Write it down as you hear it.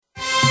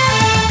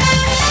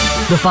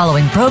The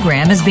following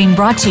program is being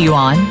brought to you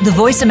on the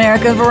Voice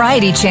America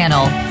Variety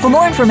Channel. For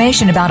more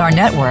information about our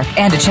network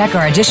and to check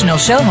our additional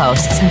show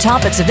hosts and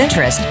topics of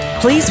interest,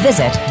 please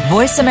visit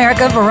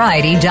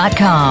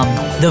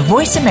voiceamericavariety.com. The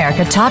Voice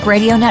America Talk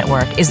Radio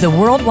Network is the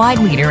worldwide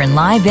leader in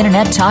live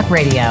Internet talk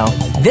radio.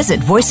 Visit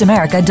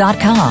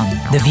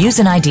voiceamerica.com. The views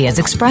and ideas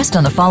expressed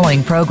on the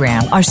following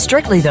program are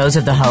strictly those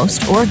of the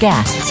host or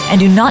guests and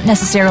do not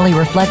necessarily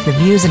reflect the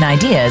views and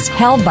ideas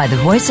held by the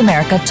Voice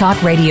America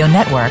Talk Radio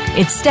Network,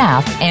 its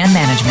staff, and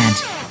management.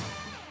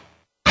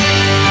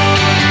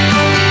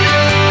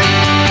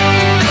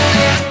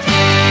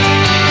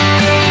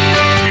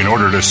 In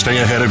order to stay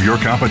ahead of your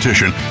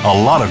competition,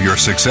 a lot of your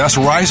success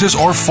rises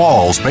or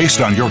falls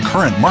based on your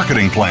current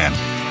marketing plan.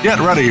 Get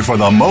ready for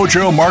the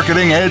Mojo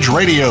Marketing Edge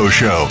radio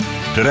show.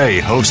 Today,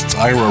 hosts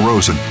Ira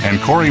Rosen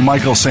and Corey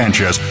Michael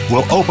Sanchez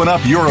will open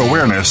up your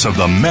awareness of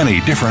the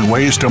many different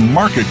ways to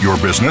market your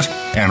business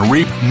and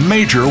reap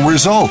major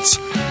results.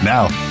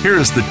 Now,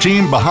 here's the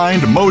team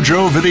behind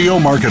Mojo Video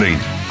Marketing,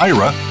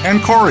 Ira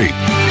and Corey.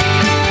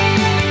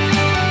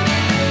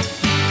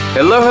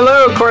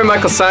 Hello, Corey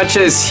Michael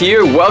Sanchez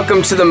here.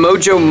 Welcome to the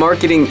Mojo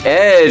Marketing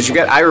Edge. We've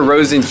got Ira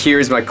Rosen here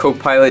as my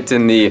co-pilot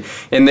in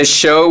this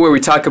show where we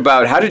talk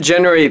about how to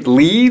generate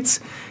leads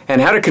and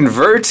how to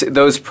convert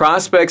those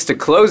prospects to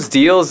close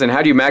deals and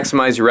how do you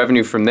maximize your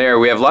revenue from there.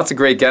 We have lots of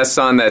great guests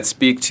on that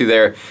speak to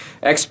their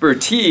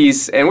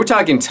expertise, and we're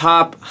talking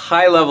top,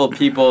 high-level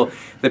people,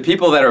 the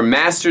people that are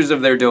masters of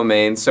their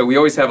domain. So we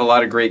always have a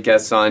lot of great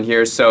guests on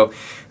here. So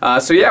we're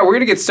going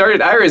to get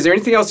started. Ira, is there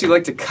anything else you'd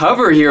like to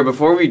cover here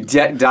before we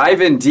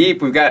dive in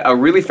deep? We've got a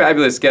really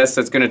fabulous guest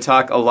that's going to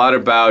talk a lot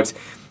about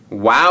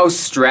wow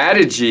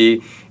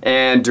strategy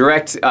and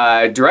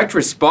direct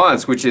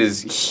response, which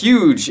is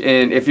huge.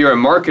 And if you're a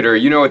marketer,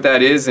 you know what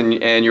that is,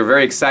 and you're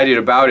very excited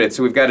about it.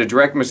 So we've got a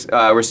direct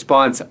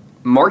response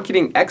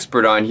marketing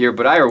expert on here.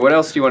 But Ira, what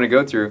else do you want to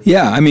go through?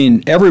 Yeah, I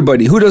mean,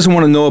 everybody, who doesn't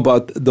want to know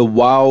about the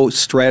wow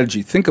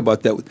strategy? Think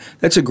about that.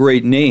 That's a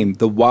great name,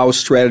 the wow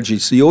strategy.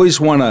 So you always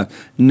want to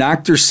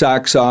knock their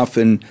socks off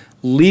and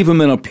leave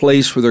them in a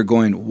place where they're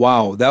going,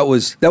 wow, that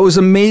was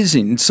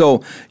amazing. And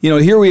so,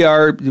 here we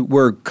are.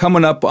 We're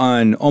coming up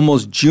on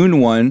almost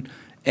June 1.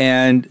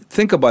 And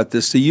think about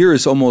this. The year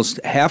is almost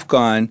half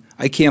gone.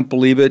 I can't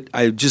believe it.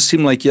 It just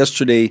seemed like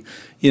yesterday,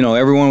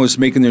 everyone was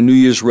making their New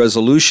Year's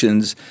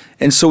resolutions.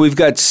 And so we've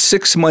got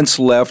 6 months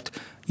left.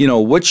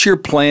 What's your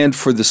plan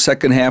for the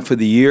second half of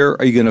the year?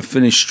 Are you going to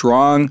finish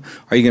strong?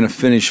 Are you going to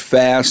finish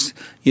fast?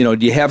 Do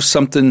you have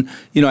something?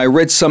 I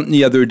read something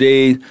the other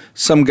day.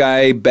 Some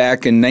guy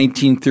back in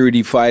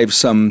 1935,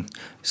 some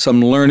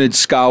learned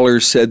scholar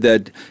said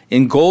that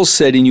in goal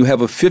setting, you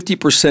have a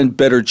 50%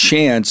 better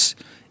chance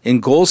in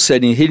goal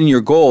setting, hitting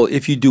your goal,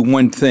 if you do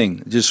one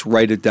thing, just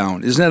write it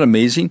down. Isn't that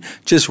amazing?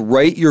 Just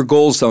write your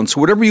goals down. So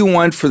whatever you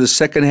want for the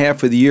second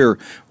half of the year,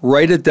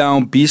 write it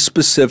down, be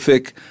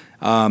specific,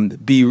 have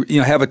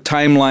a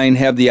timeline,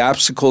 have the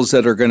obstacles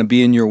that are going to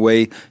be in your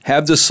way,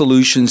 have the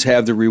solutions,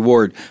 have the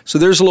reward. So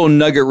there's a little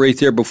nugget right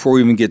there before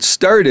we even get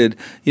started,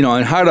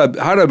 on how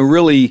to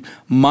really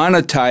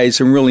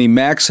monetize and really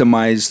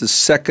maximize the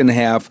second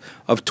half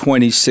of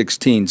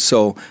 2016.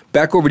 So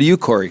back over to you,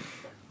 Corey.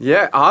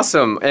 Yeah,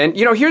 awesome. And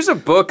here's a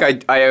book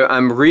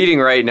I'm reading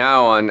right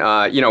now on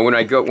when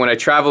I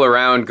travel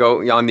around,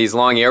 go on these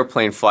long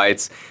airplane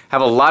flights, have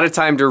a lot of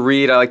time to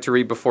read. I like to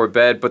read before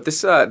bed, but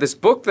this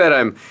book that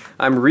I'm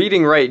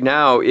reading right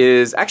now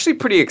is actually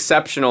pretty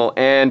exceptional,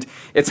 and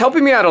it's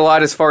helping me out a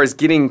lot as far as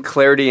getting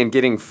clarity and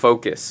getting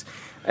focus.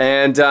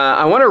 And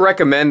I want to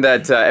recommend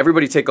that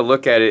everybody take a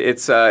look at it.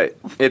 It's a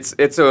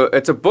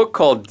book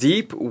called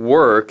Deep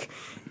Work.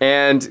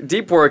 And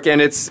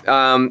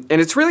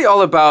it's really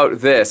all about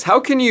this. How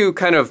can you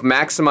kind of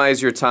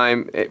maximize your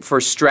time for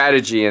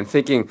strategy and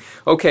thinking,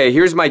 okay,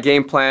 here's my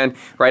game plan,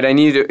 right? I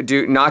need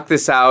to knock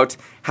this out.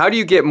 How do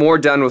you get more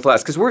done with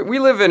less? Because we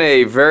live in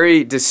a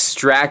very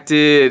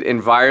distracted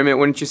environment,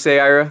 wouldn't you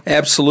say, Ira?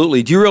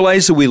 Absolutely. Do you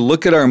realize that we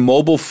look at our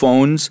mobile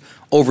phones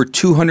over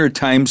 200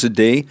 times a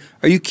day?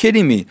 Are you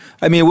kidding me?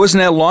 I mean, it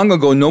wasn't that long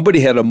ago nobody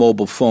had a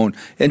mobile phone.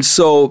 And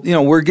so,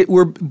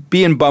 we're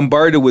being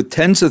bombarded with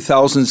tens of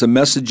thousands of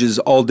messages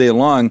all day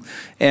long.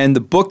 And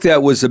the book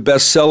that was a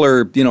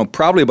bestseller,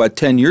 probably about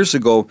 10 years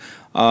ago,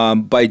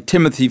 by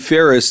Timothy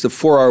Ferriss, The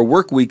 4-Hour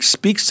Workweek,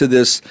 speaks to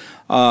this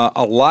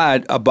a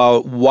lot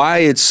about why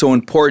it's so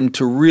important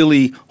to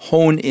really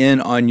hone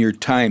in on your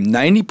time.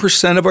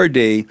 90% of our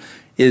day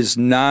is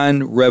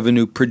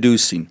non-revenue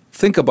producing.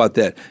 Think about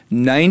that.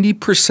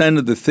 90%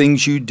 of the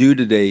things you do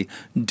today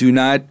do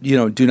not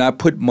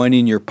put money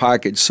in your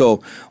pocket.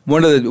 So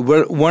one of the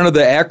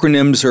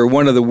acronyms or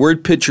one of the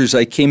word pictures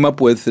I came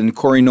up with, and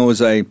Corey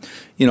knows I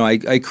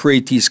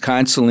create these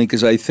constantly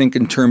because I think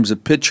in terms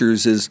of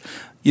pictures, is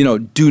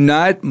do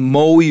not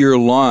mow your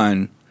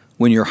lawn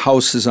when your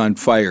house is on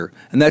fire.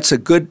 And that's a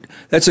good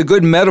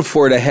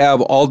metaphor to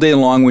have all day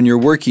long when you're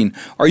working.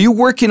 Are you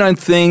working on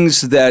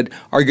things that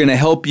are going to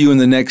help you in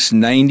the next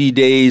 90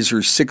 days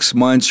or 6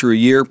 months or a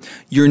year?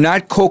 You're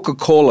not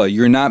Coca-Cola.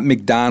 You're not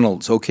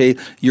McDonald's, okay?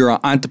 You're an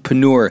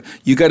entrepreneur.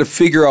 You got to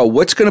figure out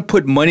what's going to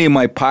put money in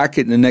my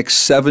pocket in the next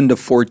 7 to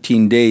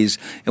 14 days.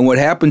 And what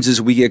happens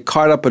is we get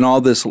caught up in all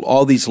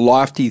these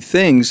lofty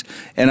things.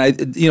 And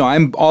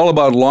I'm all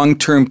about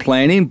long-term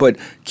planning, but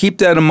keep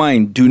that in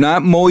mind. Do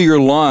not mow your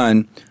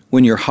lawn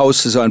when your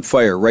house is on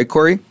fire. Right,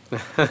 Corey?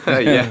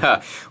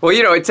 Yeah. Well,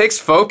 it takes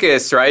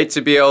focus, right,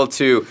 to be able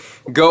to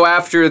go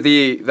after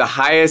the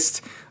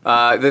highest,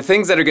 the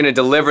things that are going to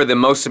deliver the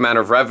most amount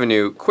of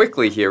revenue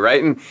quickly here,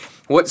 right? And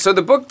so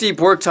the book Deep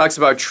Work talks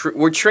about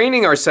we're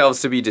training ourselves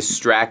to be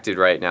distracted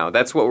right now.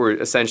 That's what we're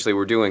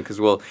doing,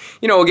 because we'll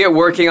get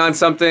working on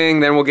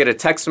something, then we'll get a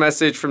text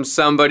message from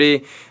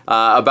somebody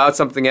about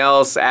something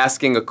else,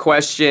 asking a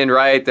question,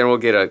 right? Then we'll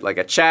get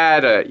a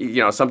chat,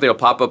 something will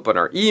pop up on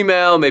our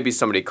email. Maybe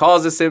somebody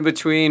calls us in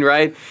between,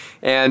 right?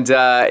 And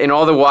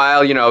all the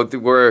while,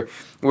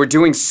 we're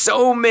doing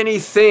so many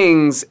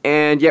things,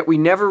 and yet we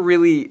never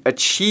really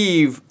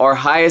achieve our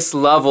highest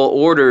level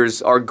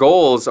orders, our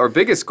goals, our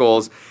biggest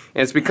goals,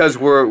 and it's because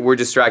we're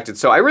distracted.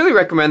 So I really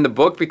recommend the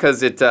book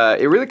because it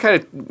really kind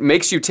of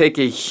makes you take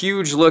a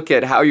huge look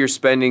at how you're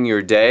spending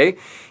your day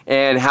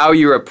and how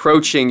you're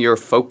approaching your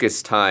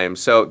focus time.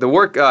 So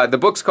the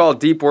book's called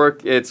Deep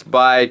Work. It's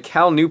by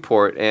Cal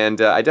Newport, and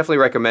I definitely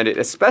recommend it,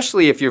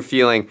 especially if you're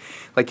feeling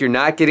like you're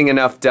not getting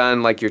enough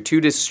done, like you're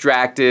too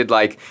distracted,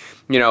 like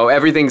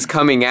everything's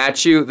coming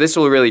at you. This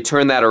will really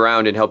turn that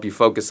around and help you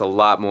focus a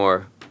lot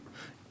more.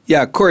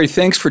 Yeah, Corey,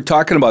 thanks for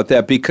talking about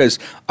that, because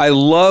I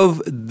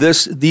love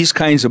these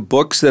kinds of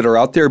books that are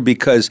out there,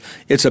 because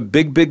it's a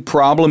big, big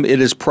problem. It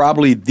is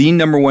probably the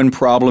number one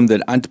problem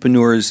that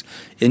entrepreneurs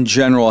in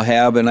general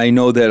have, and I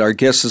know that our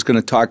guest is going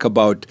to talk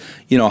about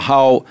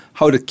how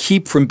to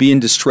keep from being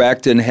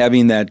distracted and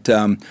having that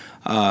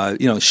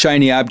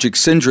shiny object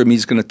syndrome.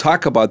 He's going to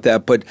talk about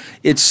that, but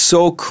it's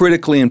so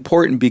critically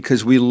important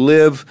because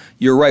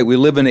you're right, we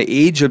live in an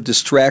age of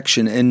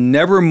distraction, and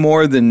never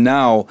more than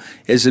now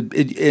is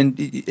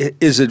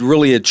it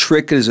really a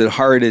trick, is it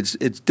hard,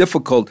 it's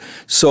difficult.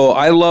 So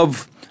I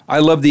love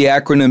the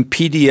acronym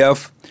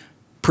PDF,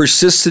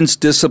 persistence,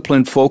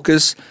 discipline,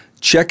 focus.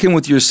 Check in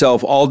with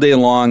yourself all day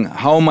long.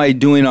 How am I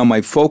doing on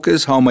my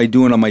focus? How am I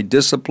doing on my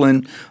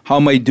discipline? How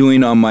am I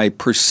doing on my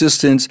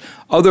persistence?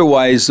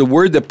 Otherwise, the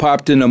word that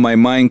popped into my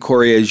mind,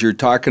 Corey, as you're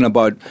talking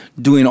about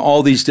doing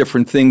all these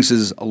different things,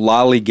 is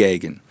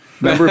lollygagging.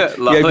 Remember?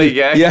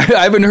 Lollygag? Yeah,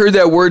 I haven't heard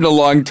that word in a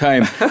long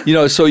time.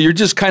 So you're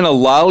just kind of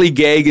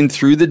lollygagging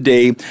through the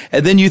day,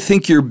 and then you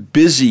think you're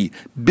busy,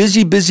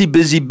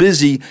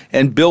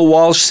 and Bill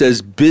Walsh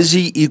says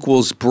busy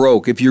equals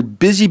broke. If you're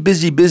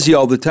busy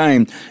all the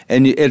time,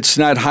 and it's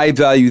not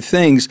high-value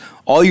things,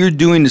 all you're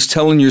doing is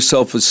telling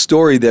yourself a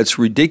story that's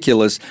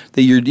ridiculous,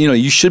 that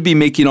you should be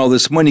making all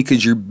this money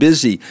because you're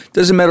busy.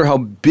 Doesn't matter how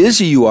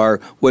busy you are.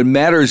 What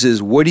matters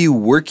is, what are you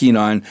working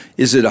on?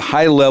 Is it a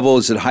high level?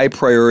 Is it high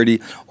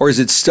priority? Or is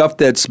it stuff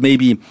that's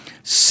maybe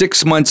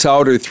 6 months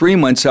out or 3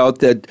 months out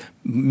that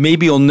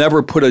maybe you'll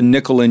never put a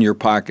nickel in your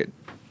pocket?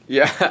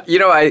 Yeah,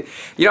 I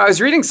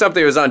was reading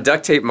something. It was on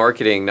duct tape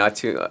marketing.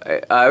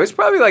 It was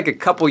probably like a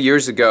couple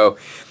years ago.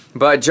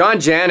 But John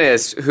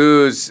Janis,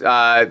 who's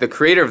the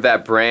creator of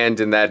that brand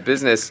and that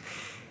business,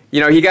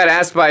 he got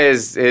asked by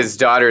his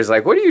daughters,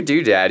 like, "What do you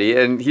do, Daddy?"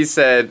 And he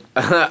said,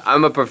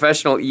 "I'm a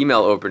professional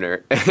email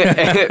opener,"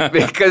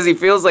 because he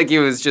feels like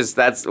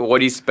that's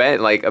what he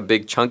spent like a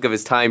big chunk of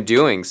his time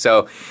doing.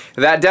 So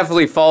that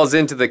definitely falls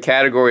into the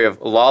category of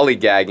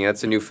lollygagging.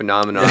 That's a new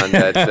phenomenon.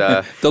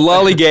 That the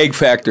lollygag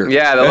factor.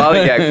 Yeah, the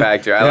lollygag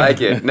factor. I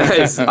like it.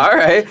 Nice. All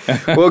right.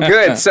 Well,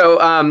 good. So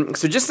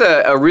just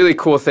a really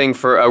cool thing,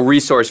 for a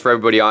resource for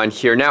everybody on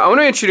here. Now, I want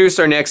to introduce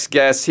our next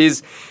guest.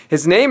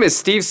 His name is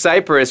Steve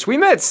Sipress. We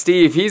met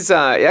Steve. He's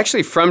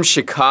actually from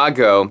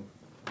Chicago.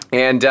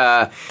 And,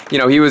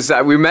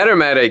 we met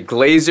him at a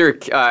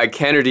Glazer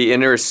Kennedy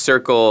Inner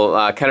Circle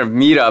kind of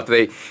meetup.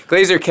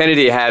 Glazer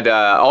Kennedy had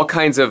all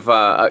kinds of,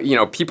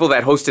 people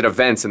that hosted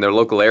events in their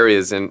local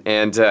areas. And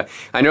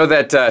I know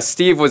that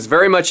Steve was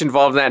very much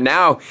involved in that.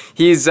 Now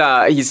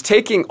he's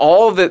taking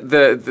all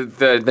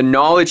the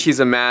knowledge he's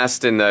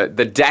amassed and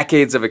the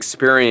decades of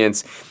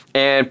experience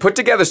and put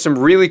together some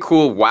really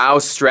cool wow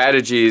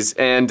strategies.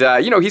 And,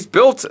 he's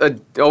built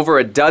over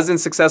a dozen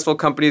successful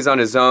companies on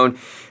his own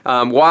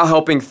while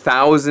helping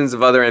thousands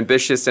of other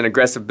ambitious and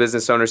aggressive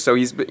business owners. So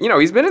he's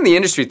been in the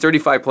industry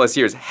 35 plus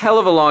years, hell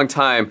of a long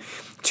time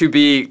to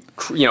be,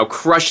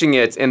 crushing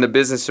it in the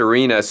business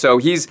arena. So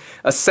he's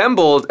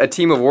assembled a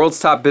team of world's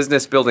top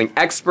business building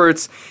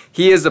experts.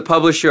 He is the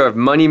publisher of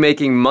Money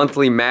Making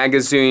Monthly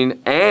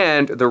magazine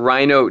and the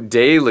Rhino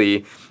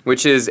Daily,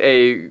 which is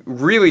a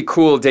really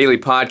cool daily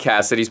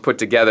podcast that he's put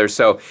together.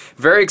 So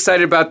very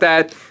excited about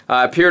that.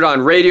 Appeared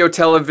on radio,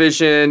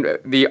 television,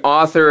 the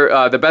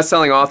author, the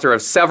best-selling author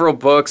of several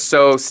books.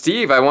 So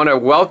Steve, I want to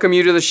welcome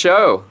you to the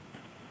show.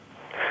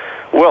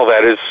 Well,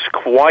 that is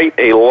quite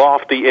a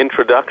lofty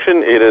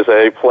introduction. It is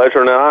a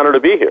pleasure and an honor to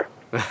be here.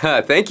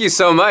 Thank you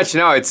so much.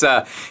 No, it's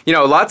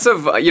lots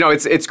of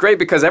it's great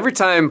because every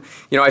time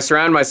I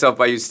surround myself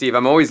by you, Steve,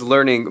 I'm always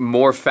learning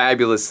more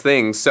fabulous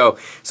things. So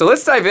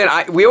let's dive in.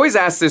 We always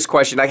ask this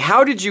question, like,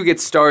 how did you get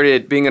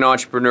started being an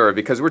entrepreneur?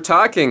 Because we're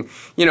talking,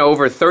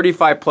 over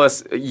 35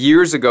 plus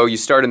years ago, you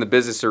started in the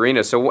business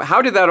arena. So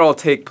how did that all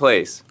take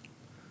place?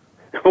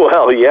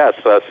 Well, yes,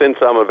 since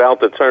I'm about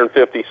to turn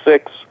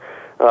 56,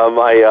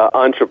 my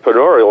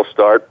entrepreneurial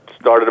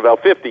started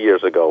about 50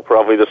 years ago,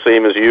 probably the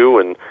same as you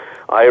and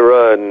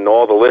Ira and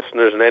all the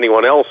listeners and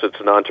anyone else that's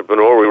an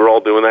entrepreneur. We were all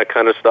doing that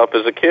kind of stuff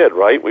as a kid,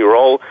 right? We were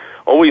all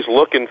always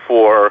looking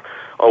for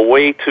a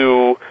way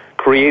to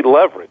create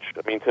leverage.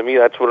 I mean, to me,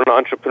 that's what an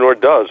entrepreneur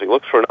does. He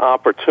looks for an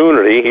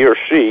opportunity, he or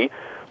she.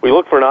 We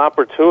look for an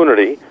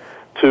opportunity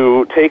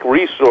to take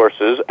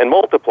resources and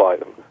multiply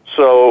them.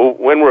 So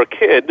when we're a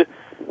kid,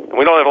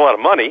 we don't have a lot of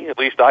money, at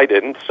least I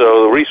didn't,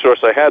 so the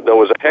resource I had, though,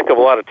 was a heck of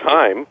a lot of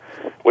time,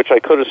 which I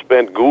could have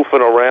spent goofing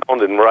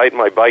around and riding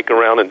my bike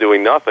around and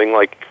doing nothing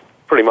like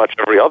pretty much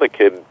every other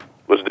kid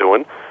was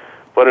doing.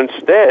 But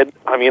instead,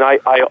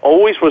 I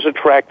always was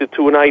attracted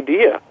to an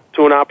idea,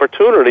 to an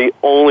opportunity,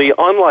 only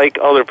unlike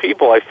other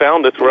people, I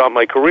found that throughout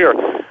my career,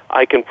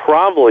 I can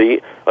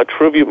probably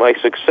attribute my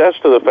success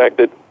to the fact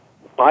that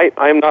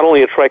I'm not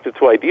only attracted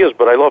to ideas,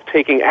 but I love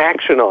taking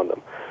action on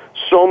them.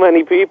 So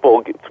many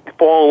people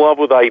fall in love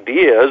with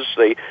ideas.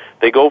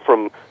 They go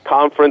from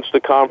conference to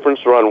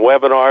conference. They're on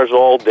webinars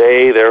all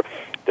day.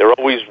 They're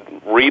always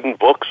reading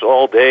books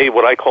all day,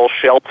 what I call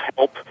shelf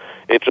help.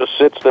 It just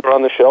sits there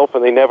on the shelf,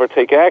 and they never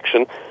take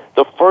action.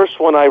 The first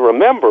one I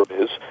remember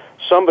is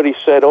somebody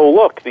said, oh,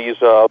 look, these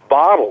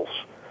bottles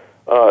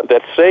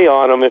that say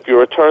on them, if you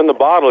return the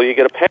bottle, you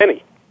get a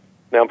penny.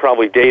 Now, I'm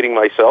probably dating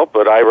myself,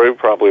 but I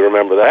probably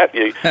remember that.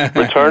 You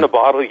return a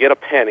bottle, you get a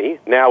penny.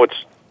 Now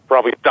it's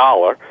probably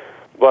 $1.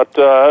 But,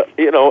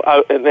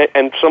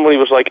 and somebody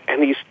was like,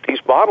 and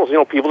these bottles,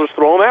 people just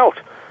throw them out.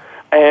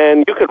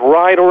 And you could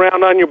ride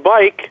around on your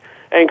bike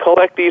and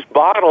collect these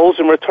bottles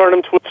and return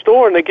them to a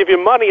store, and they give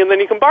you money, and then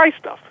you can buy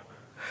stuff.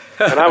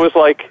 And I was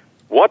like,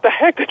 what the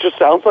heck? That just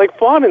sounds like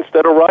fun.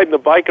 Instead of riding the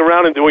bike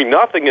around and doing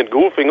nothing and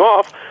goofing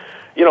off,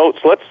 so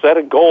let's set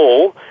a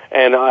goal.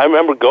 And I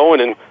remember going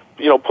and,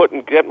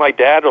 get my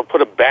dad to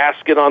put a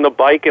basket on the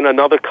bike and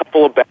another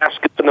couple of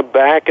baskets in the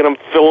back, and I'm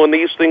filling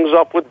these things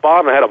up with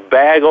bottles. I had a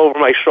bag over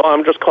my shoulder.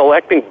 I'm just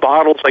collecting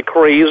bottles like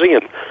crazy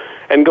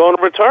and going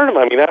to return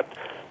them.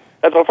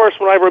 That's the first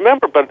one I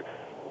remember, but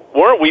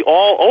weren't we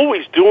all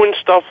always doing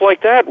stuff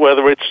like that?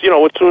 Whether it's, as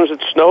soon as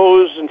it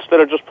snows,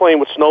 instead of just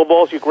playing with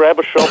snowballs, you grab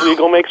a shovel, you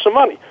go make some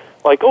money.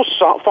 Like, go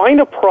find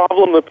a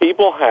problem that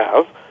people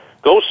have,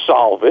 go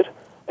solve it,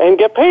 and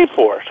get paid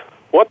for it.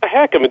 What the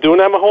heck? I've been doing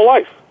that my whole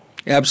life.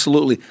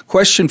 Absolutely.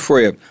 Question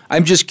for you.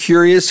 I'm just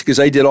curious because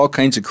I did all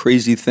kinds of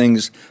crazy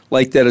things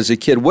like that as a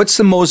kid. What's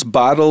the most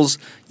bottles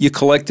you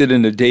collected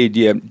in a day?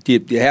 Do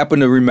you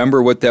happen to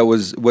remember what that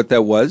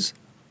was?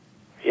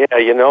 Yeah,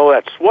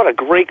 that's what a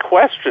great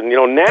question.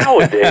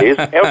 Nowadays,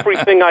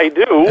 everything I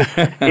do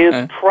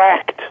is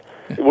tracked.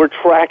 We're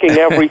tracking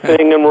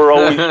everything, and we're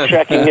always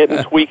checking it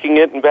and tweaking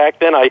it. And back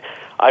then, I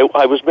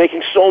was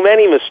making so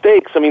many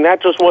mistakes.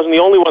 That just wasn't the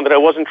only one that I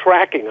wasn't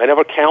tracking. I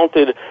never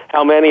counted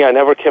how many. I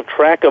never kept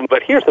track of them.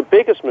 But here's the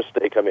biggest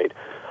mistake I made.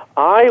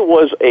 I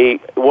was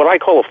what I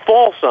call a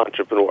false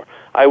entrepreneur.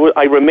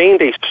 I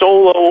remained a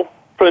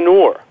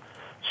solopreneur.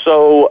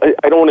 So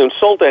I don't want to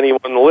insult anyone,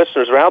 the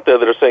listeners are out there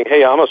that are saying,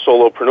 hey, I'm a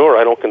solopreneur.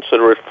 I don't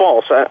consider it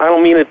false. I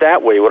don't mean it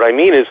that way. What I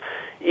mean is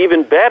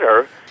even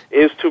better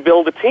is to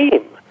build a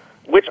team,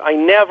 which I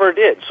never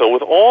did. So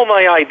with all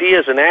my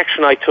ideas and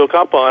action I took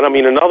up on,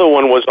 another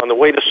one was on the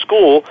way to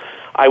school,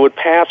 I would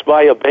pass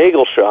by a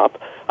bagel shop.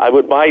 I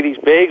would buy these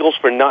bagels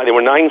they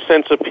were 9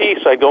 cents a piece.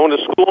 I'd go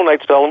into school and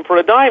I'd sell them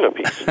for $0.10 a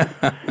piece.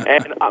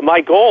 And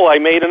my goal, I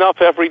made enough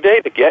every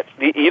day to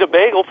eat a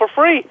bagel for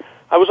free.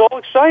 I was all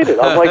excited.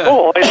 I was like,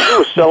 all I had to do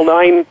was sell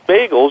 9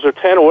 bagels or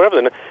 10 or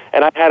whatever,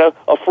 and I had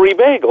a free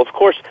bagel. Of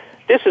course,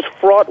 this is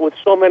fraught with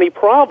so many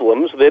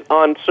problems that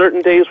on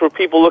certain days where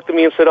people looked at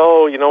me and said,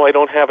 oh, I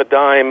don't have a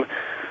dime,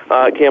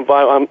 I can't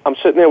buy, I'm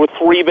sitting there with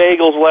 3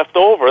 bagels left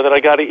over that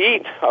I got to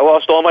eat. I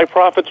lost all my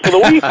profits for the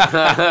week.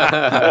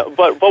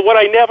 But what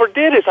I never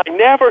did is I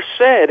never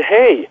said,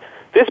 hey,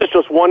 this is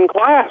just one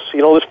class.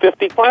 There's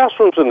 50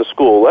 classrooms in the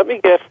school. Let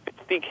me get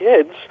 50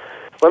 kids.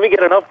 Let me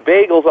get enough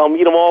bagels. I'll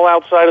meet them all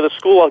outside of the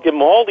school. I'll give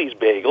them all these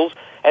bagels,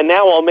 and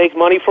now I'll make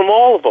money from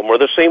all of them. Or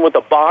the same with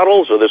the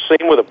bottles, or the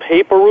same with a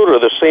paper route, or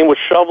the same with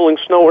shoveling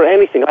snow or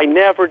anything. I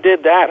never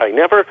did that. I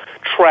never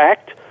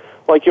tracked,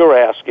 like you're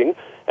asking,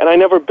 and I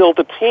never built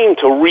a team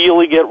to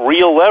really get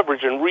real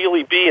leverage and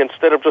really be,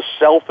 instead of just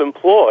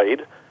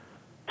self-employed,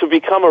 to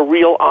become a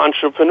real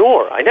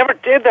entrepreneur. I never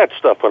did that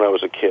stuff when I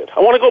was a kid.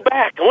 I want to go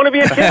back. I want to be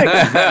a kid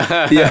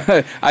again.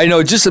 Yeah, I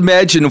know. Just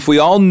imagine if we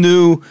all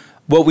knew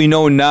what we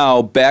know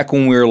now, back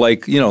when we were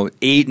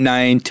 8,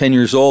 9, 10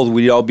 years old,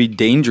 we'd all be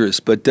dangerous.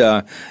 But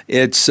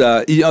it's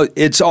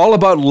all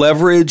about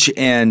leverage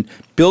and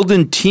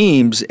building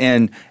teams,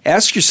 and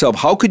ask yourself,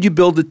 how could you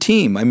build a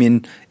team? I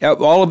mean,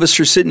 all of us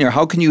are sitting here.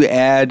 How can you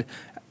add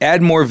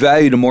more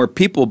value to more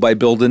people by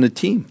building a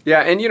team? Yeah,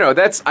 and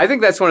I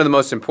think that's one of the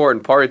most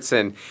important parts.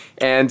 And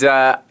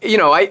throughout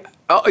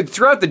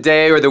the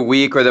day or the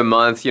week or the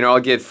month,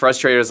 I'll get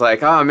frustrated. It's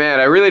like, oh man,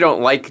 I really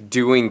don't like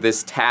doing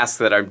this task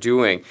that I'm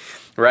doing.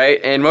 Right?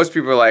 And most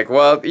people are like,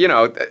 well,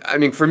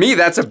 for me,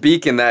 that's a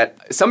beacon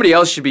that somebody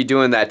else should be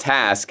doing that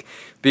task.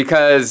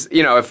 Because,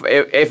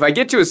 if I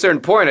get to a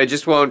certain point, I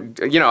just won't,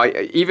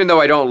 even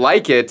though I don't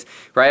like it,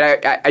 right,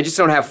 I just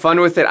don't have fun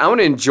with it. I want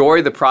to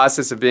enjoy the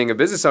process of being a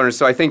business owner.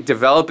 So I think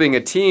developing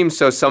a team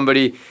so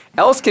somebody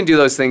else can do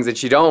those things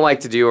that you don't like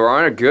to do or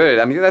aren't good,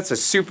 that's a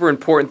super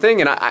important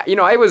thing. And, I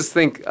always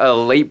think a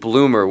late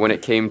bloomer when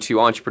it came to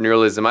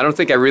entrepreneurialism. I don't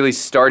think I really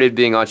started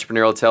being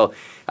entrepreneurial till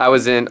I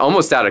was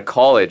almost out of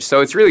college. So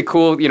it's really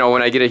cool,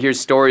 when I get to hear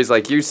stories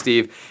like you,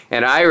 Steve,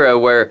 and Ira,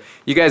 where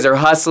you guys are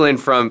hustling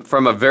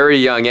from a very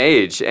young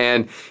age.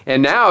 And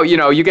now,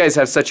 you guys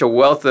have such a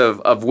wealth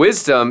of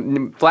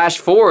wisdom. Flash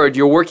forward,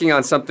 you're working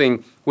on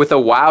something with a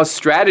wow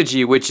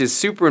strategy, which is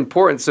super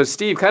important. So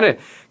Steve, kind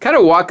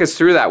of walk us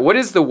through that. What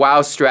is the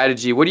wow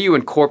strategy? What do you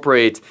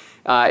incorporate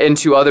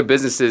into other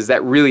businesses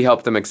that really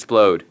help them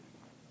explode?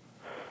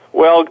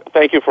 Well,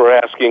 thank you for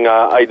asking.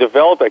 I just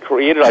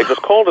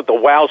called it the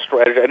WOW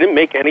strategy. I didn't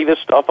make any of this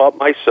stuff up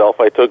myself.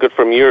 I took it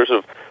from years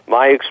of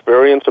my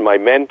experience and my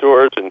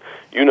mentors, and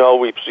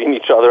we've seen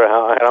each other,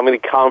 how many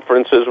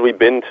conferences we've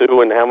been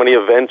to and how many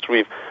events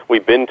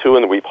we've been to,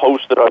 and we've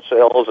hosted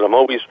ourselves, and I'm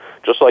always,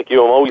 just like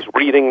you, I'm always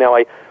reading. Now,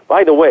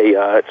 by the way,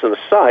 it's an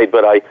aside,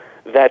 but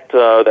that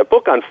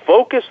book on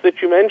focus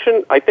that you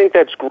mentioned, I think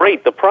that's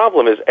great. The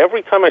problem is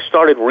every time I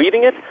started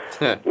reading it,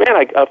 a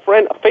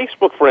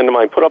Facebook friend of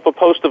mine put up a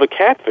post of a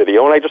cat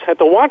video, and I just had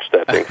to watch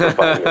that thing for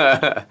 5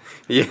 minutes.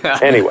 Yeah.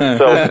 Anyway,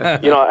 so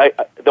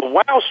the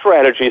WOW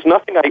strategy is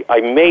nothing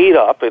I made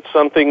up. It's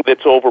something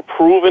that's over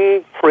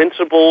proven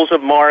principles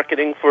of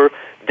marketing for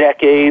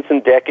decades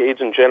and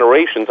decades and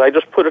generations. I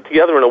just put it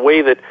together in a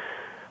way that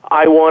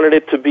I wanted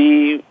it to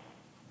be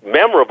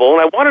memorable,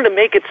 and I wanted to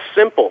make it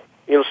simple.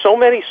 So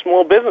many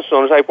small business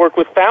owners, I've worked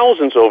with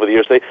thousands over the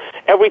years,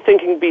 everything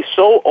can be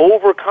so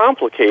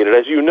overcomplicated,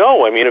 as you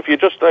know. I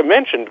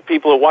mentioned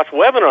people that watch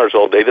webinars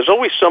all day. There's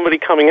always somebody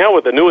coming out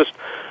with the newest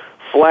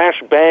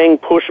flash, bang,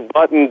 push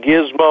button,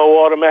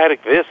 gizmo,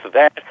 automatic this,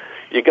 that.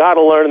 You got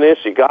to learn this,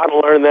 you got to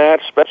learn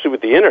that, especially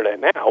with the internet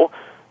now.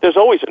 There's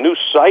always a new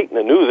site and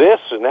a new this,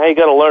 and now you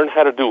got to learn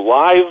how to do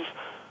live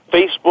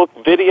Facebook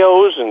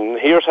videos, and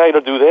here's how to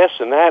do this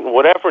and that and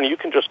whatever, and you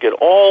can just get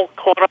all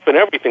caught up in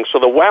everything. So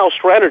the WOW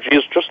strategy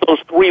is just those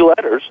 3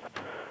 letters,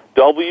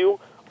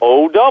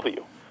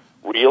 W-O-W.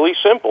 Really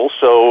simple,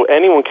 so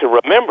anyone can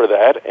remember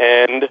that,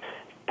 and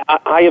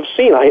I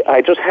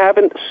just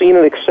haven't seen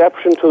an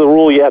exception to the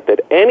rule yet that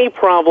any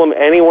problem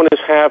anyone is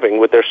having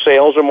with their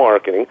sales or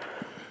marketing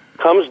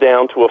comes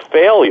down to a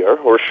failure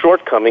or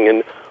shortcoming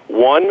in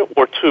 1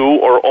 or 2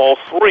 or all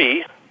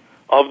 3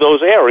 of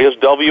those areas,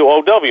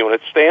 W-O-W, and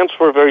it stands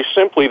for, very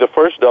simply, the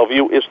first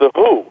W is the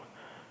who.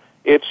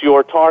 It's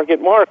your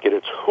target market.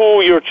 It's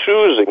who you're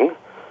choosing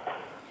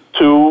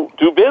to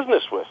do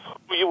business with,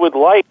 who you would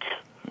like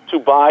to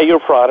buy your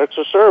products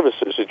or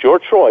services. It's your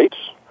choice.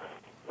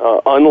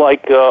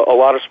 Unlike a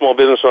lot of small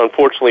businesses,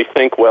 unfortunately,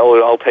 think,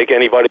 well, I'll take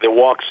anybody that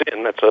walks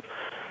in.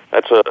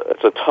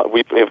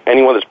 If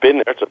anyone that's been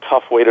there, it's a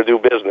tough way to do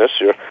business.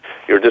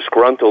 You're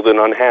disgruntled and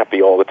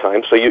unhappy all the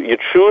time. So you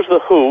choose the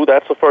who.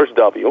 That's the first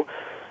W.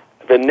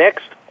 The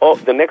next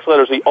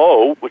letter is the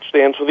O, which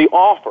stands for the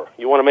offer.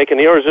 You want to make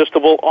an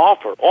irresistible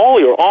offer. All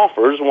your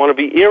offers want to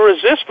be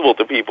irresistible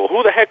to people.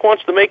 Who the heck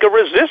wants to make a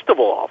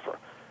resistible offer?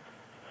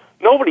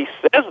 Nobody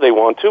says they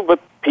want to, but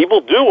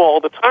people do all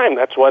the time.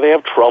 That's why they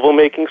have trouble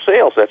making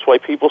sales. That's why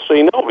people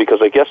say no,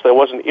 because I guess that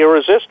wasn't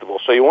irresistible.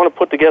 So you want to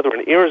put together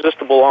an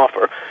irresistible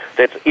offer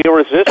that's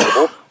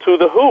irresistible to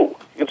the who.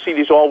 You can see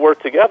these all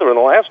work together. And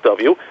the last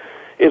W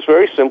is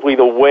very simply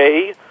the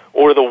way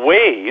or the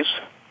ways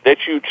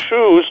that you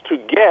choose to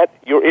get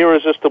your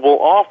irresistible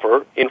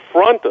offer in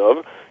front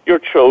of your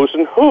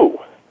chosen who.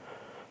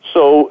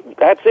 So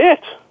that's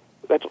it.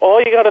 That's all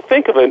you got to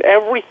think of. And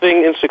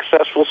everything in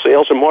successful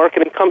sales and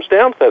marketing comes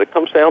down to that. It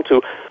comes down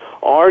to,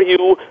 are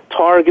you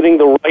targeting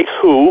the right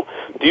who?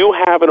 Do you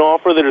have an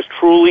offer that is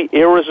truly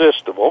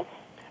irresistible?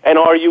 And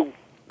are you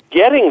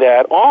getting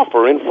that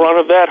offer in front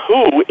of that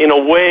who in a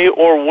way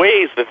or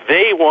ways that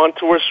they want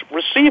to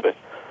receive it?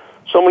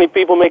 So many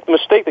people make the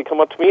mistake. They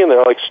come up to me and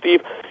they're like,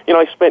 Steve,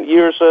 I spent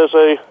years as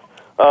a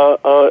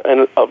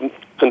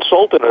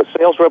consultant, a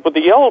sales rep with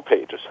the Yellow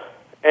Pages.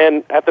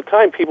 And at the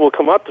time, people would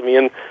come up to me,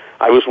 and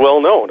I was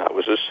well known. I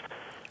was just,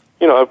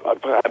 I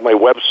had my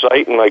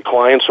website and my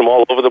clients from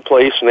all over the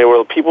place, and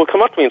people would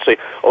come up to me and say,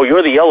 "Oh,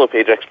 you're the Yellow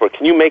Page expert.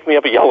 Can you make me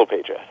up a Yellow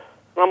Page ad?"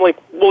 And I'm like,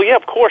 "Well, yeah,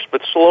 of course,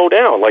 but slow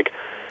down.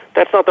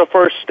 That's not the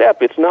first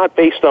step. It's not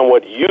based on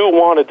what you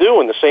want to do."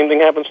 And the same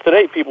thing happens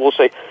today. People will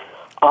say,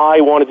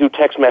 "I want to do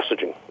text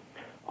messaging.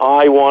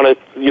 I want to,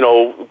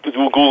 do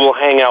Google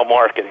Hangout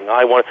marketing.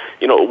 I want,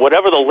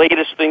 whatever the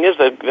latest thing is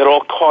that they're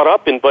all caught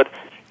up in, but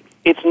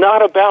it's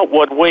not about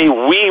what way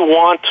we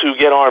want to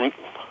get our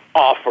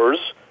offers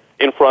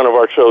in front of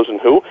our chosen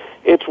who.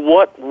 It's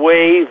what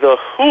way the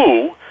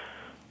who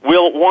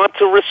will want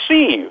to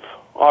receive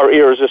our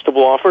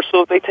irresistible offer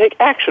so that they take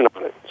action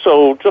on it.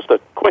 So just a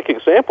quick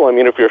example, I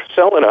mean, if you're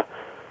selling a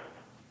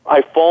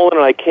I've fallen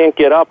and I can't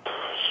get up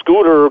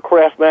scooter or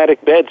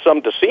Craftmatic bed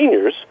some to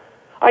seniors,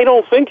 I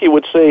don't think you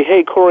would say,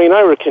 hey, Corey and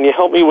Ira, can you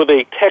help me with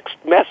a text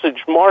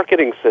message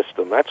marketing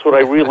system? That's what I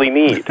really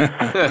need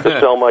to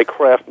sell my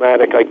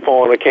Craftmatic. I've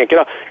fallen, I can't get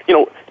up. You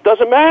know, it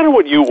doesn't matter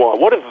what you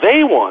want. What if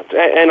they want?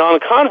 And on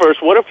the converse,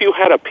 what if you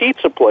had a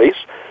pizza place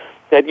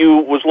that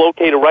was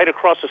located right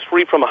across the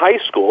street from a high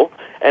school,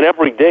 and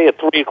every day at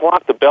 3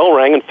 o'clock the bell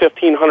rang and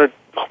 1,500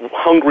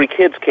 hungry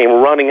kids came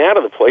running out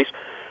of the place,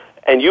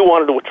 and you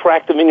wanted to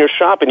attract them in your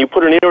shop, and you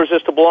put an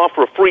irresistible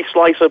offer, a free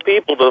slice of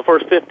people to the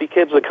first 50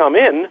 kids that come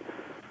in,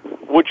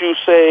 would you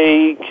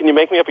say, can you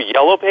make me up a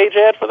Yellow Page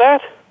ad for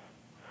that?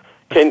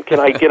 Can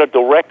I get a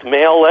direct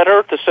mail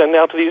letter to send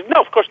out to these?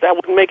 No, of course, that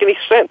wouldn't make any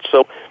sense.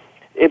 So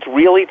it's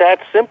really that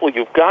simple.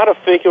 You've got to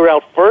figure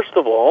out, first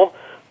of all,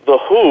 the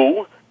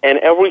who and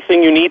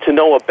everything you need to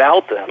know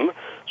about them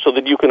so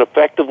that you can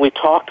effectively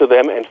talk to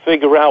them and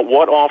figure out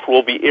what offer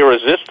will be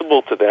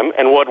irresistible to them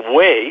and what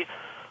way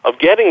of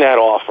getting that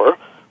offer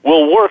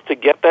will work to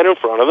get that in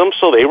front of them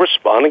so they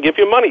respond and give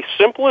you money.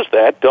 Simple as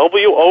that,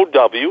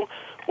 W-O-W.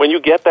 When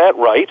you get that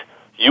right,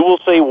 you will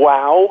say,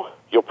 wow.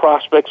 Your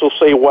prospects will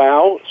say,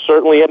 wow.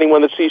 Certainly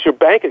anyone that sees your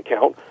bank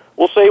account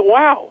will say,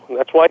 wow. And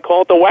that's why I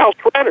call it the wow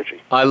strategy.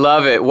 I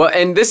love it. Well,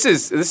 and this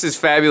is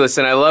fabulous,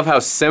 and I love how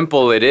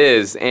simple it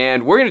is.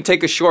 And we're going to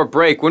take a short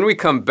break. When we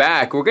come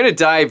back, we're going to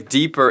dive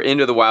deeper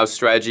into the wow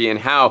strategy and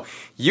how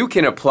you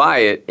can apply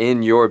it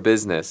in your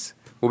business.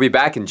 We'll be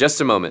back in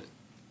just a moment.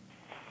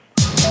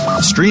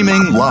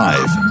 Streaming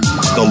live,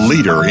 the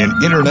leader in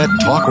Internet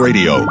Talk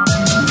Radio,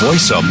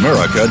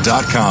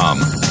 VoiceAmerica.com.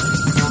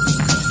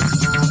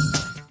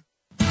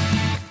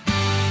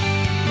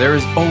 There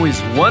is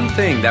always one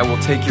thing that will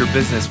take your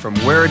business from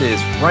where it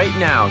is right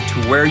now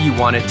to where you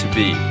want it to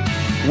be.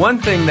 One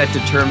thing that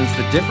determines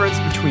the difference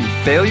between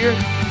failure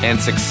and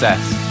success.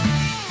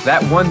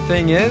 That one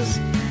thing is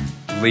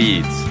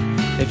leads.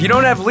 If you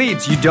don't have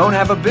leads, you don't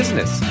have a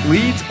business.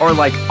 Leads are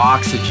like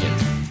oxygen.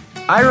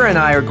 Ira and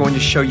I are going to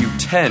show you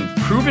 10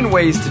 proven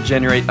ways to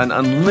generate an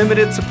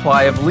unlimited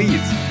supply of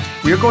leads.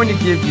 We are going to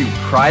give you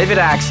private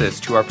access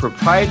to our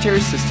proprietary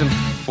system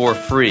for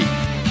free.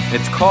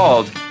 It's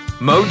called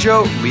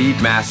Mojo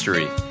Lead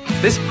Mastery.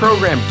 This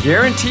program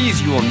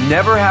guarantees you will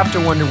never have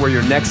to wonder where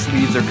your next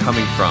leads are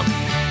coming from.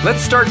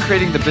 Let's start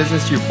creating the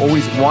business you've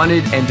always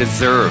wanted and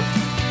deserved.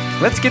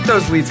 Let's get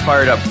those leads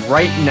fired up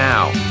right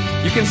now.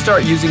 You can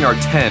start using our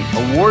 10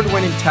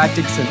 award-winning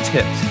tactics and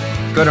tips.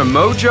 Go to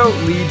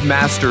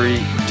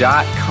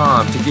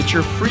mojoleadmastery.com to get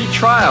your free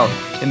trial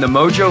in the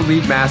Mojo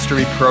Lead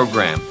Mastery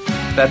program.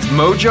 That's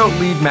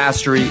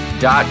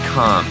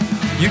mojoleadmastery.com.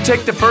 You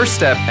take the first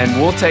step and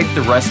we'll take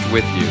the rest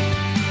with you.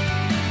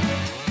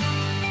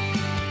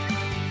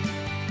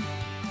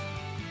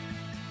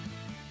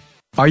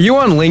 Are you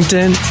on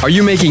LinkedIn? Are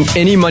you making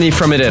any money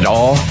from it at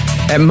all?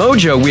 At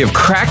Mojo, we have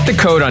cracked the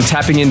code on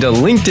tapping into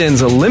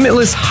LinkedIn's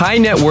limitless high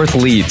net worth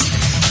leads.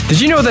 Did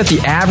you know that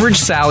the average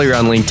salary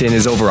on LinkedIn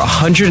is over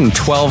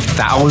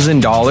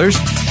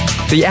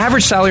 $112,000? The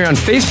average salary on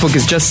Facebook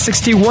is just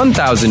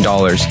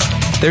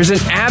 $61,000. There's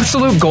an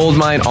absolute gold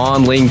mine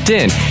on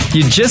LinkedIn.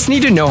 You just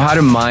need to know how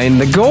to mine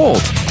the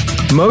gold.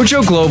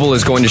 Mojo Global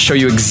is going to show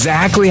you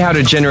exactly how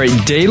to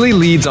generate daily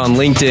leads on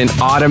LinkedIn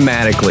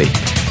automatically.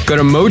 Go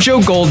to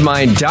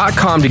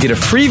mojogoldmine.com to get a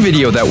free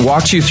video that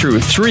walks you through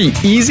 3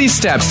 easy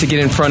steps to get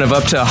in front of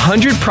up to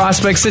 100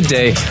 prospects a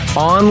day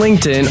on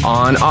LinkedIn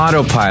on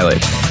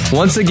autopilot.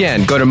 Once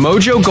again, go to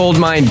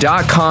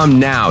mojogoldmine.com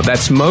now.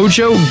 That's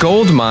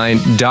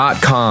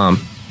mojogoldmine.com.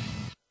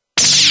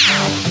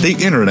 The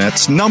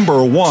Internet's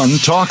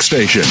 #1 talk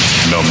station.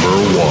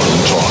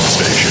 #1 talk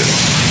station.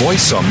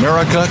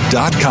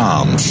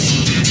 VoiceAmerica.com.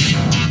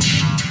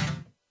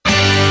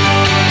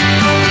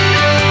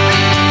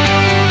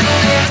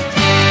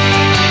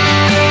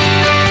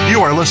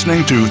 You are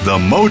listening to The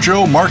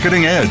Mojo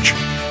Marketing Edge.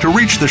 To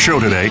reach the show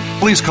today,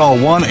 please call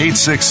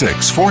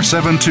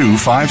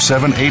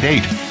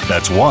 1-866-472-5788.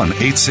 That's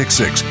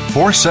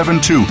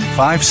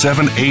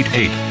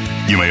 1-866-472-5788.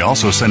 You may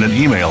also send an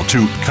email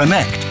to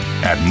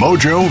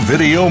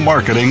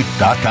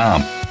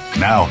connect@mojovideomarketing.com.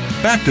 Now,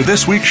 back to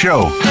this week's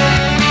show.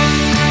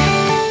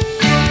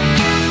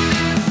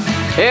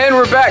 And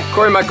we're back.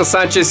 Corey Michael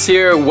Sanchez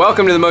here.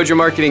 Welcome to the Mojo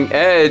Marketing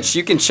Edge.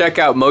 You can check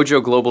out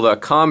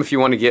mojoglobal.com if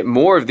you want to get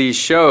more of these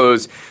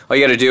shows. All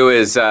you got to do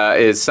is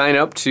sign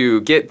up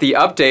to get the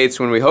updates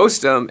when we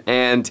host them,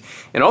 and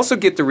also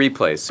get the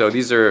replays. So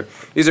these are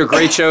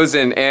great shows,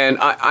 and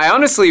I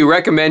honestly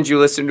recommend you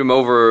listen to them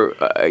over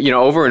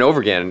and over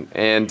again,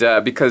 and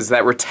because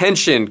that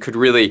retention could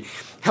really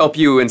help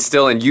you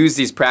instill and use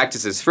these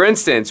practices. For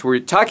instance, we're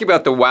talking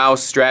about the WOW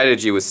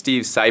strategy with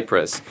Steve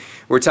Sipress.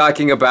 We're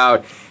talking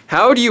about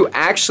how do you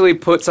actually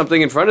put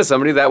something in front of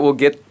somebody that will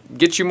get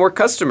get you more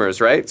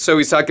customers, right? So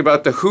he's talking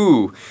about the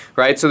who,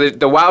 right? So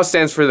the wow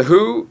stands for the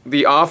who,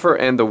 the offer,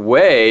 and the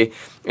way.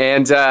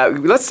 And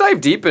let's dive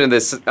deep into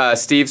this,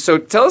 Steve. So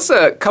tell us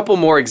a couple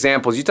more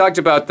examples. You talked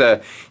about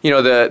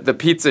the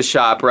pizza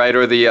shop, right,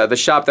 or the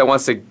shop that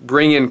wants to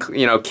bring in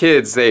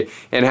kids.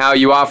 And how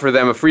you offer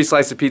them a free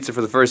slice of pizza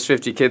for the first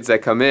 50 kids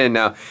that come in.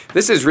 Now,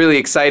 this is really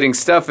exciting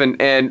stuff,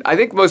 and I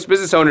think most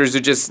business owners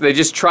they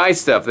just try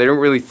stuff. They don't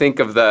really think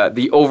of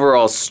the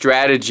overall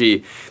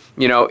strategy,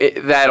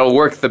 that'll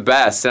work the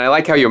best. And I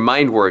like how your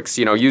mind works,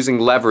 using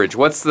leverage.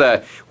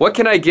 How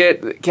can I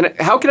get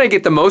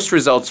the most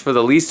results for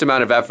the least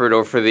amount of effort,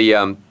 or for the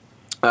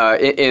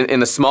in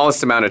the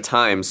smallest amount of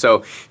time?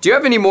 So do you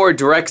have any more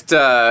direct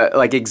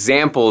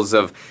examples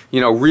of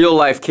real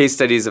life case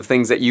studies of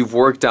things that you've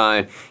worked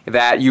on,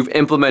 that you've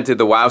implemented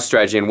the wow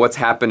strategy, and what's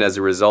happened as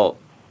a result?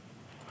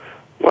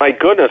 My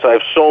goodness, I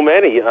have so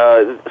many,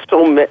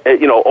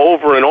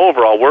 over and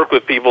over. I'll work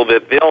with people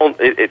that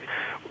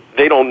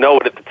they don't know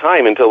it at the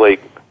time until they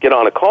get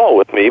on a call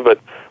with me, but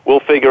we'll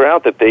figure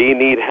out that they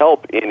need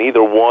help in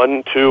either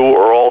one, two,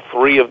 or all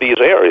three of these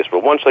areas.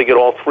 But once they get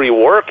all three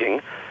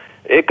working,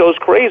 it goes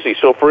crazy.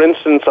 So, for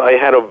instance, I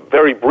had a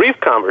very brief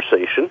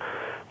conversation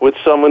with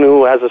someone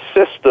who has a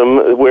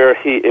system where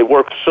it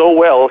works so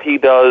well, he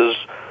does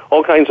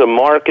all kinds of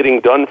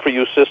marketing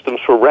done-for-you systems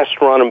for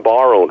restaurant and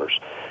bar owners.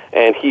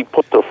 And he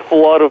puts a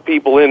flood of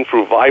people in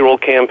through viral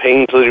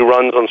campaigns that he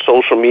runs on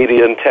social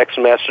media and text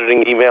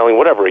messaging, emailing,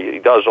 whatever. He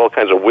does all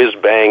kinds of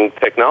whiz-bang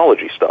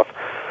technology stuff.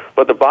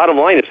 But the bottom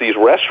line is these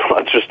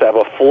restaurants just have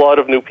a flood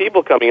of new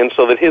people coming in,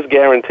 so that his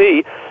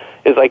guarantee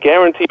is, I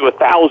guarantee you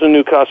 1,000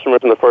 new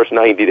customers in the first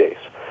 90 days.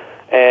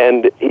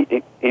 And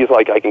he's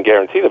like, I can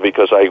guarantee that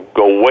because I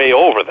go way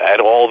over that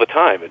all the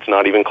time. It's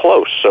not even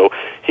close. So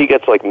he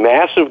gets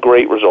massive,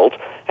 great results.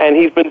 And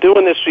he's been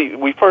doing this.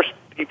 He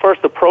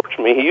first approached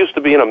me. He used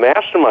to be in a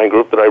mastermind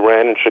group that I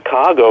ran in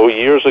Chicago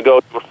years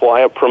ago. He would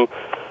fly up from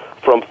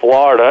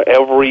Florida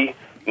every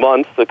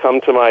month to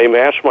come to my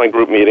mastermind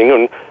group meeting,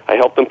 and I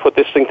helped him put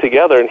this thing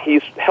together, and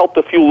he's helped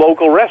a few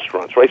local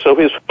restaurants, right? So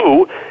his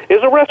who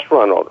is a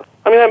restaurant owner.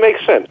 I mean, that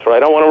makes sense,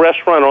 right? I want a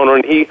restaurant owner,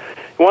 and he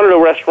wanted a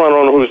restaurant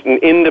owner who's an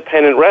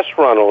independent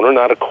restaurant owner,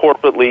 not a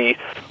corporately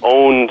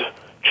owned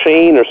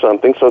chain or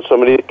something, so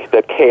somebody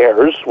that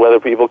cares whether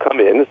people come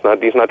in. He's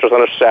not just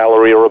on a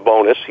salary or a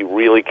bonus. He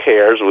really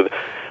cares with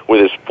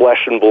his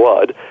flesh and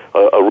blood,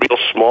 a real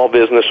small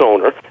business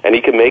owner, and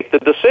he can make the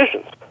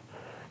decisions.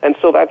 And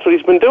so that's what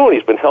he's been doing.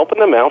 He's been helping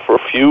them out for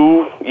a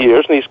few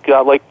years, and he's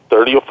got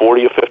 30 or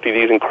 40 or 50 of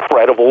these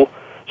incredible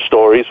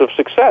stories of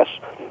success.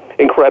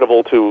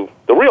 Incredible to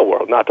the real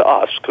world, not to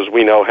us, because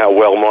we know how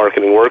well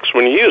marketing works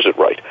when you use it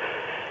right.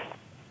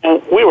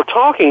 We were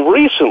talking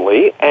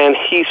recently, and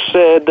he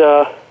said,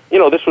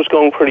 this was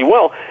going pretty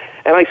well,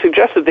 and I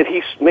suggested that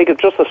he make it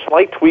just a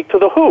slight tweak to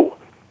the who.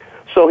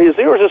 So his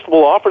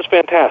irresistible offer is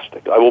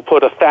fantastic. I will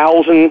put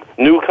 1,000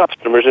 new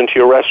customers into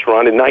your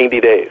restaurant in 90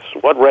 days.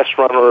 What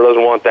restaurant owner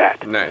doesn't want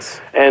that?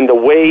 Nice. And the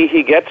way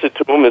he gets it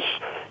to them is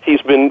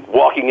he's been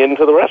walking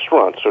into the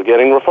restaurants or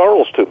getting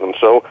referrals to them.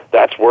 So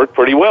that's worked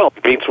pretty well.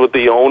 He meets with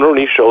the owner and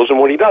he shows them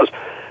what he does.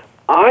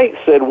 I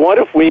said, what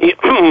if we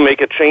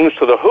make a change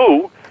to the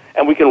who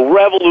and we can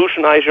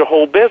revolutionize your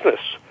whole business?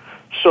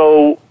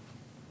 So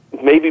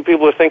maybe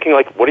people are thinking,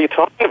 what are you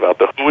talking about?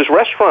 The who is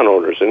restaurant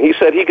owners. And he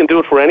said he can do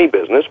it for any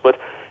business, but,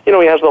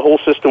 he has the whole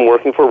system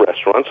working for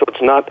restaurants, so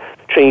it's not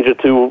change it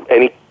to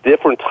any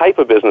different type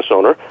of business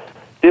owner.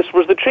 This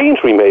was the change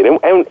we made.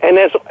 And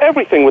as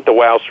everything with the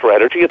WOW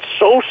strategy, it's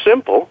so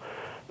simple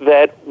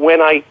that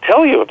when I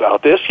tell you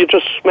about this, you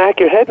just smack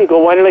your head and go,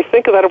 why didn't I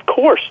think of that? Of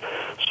course.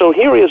 So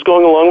here he is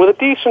going along with a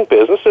decent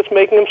business that's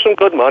making him some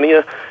good money,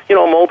 a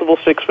multiple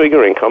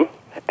six-figure income.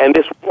 And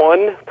this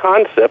one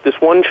concept, this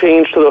one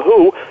change to the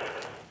who,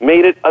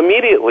 made it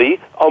immediately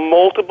a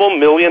multiple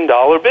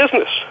million-dollar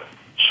business.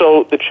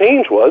 So the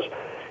change was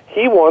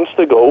he wants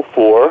to go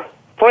for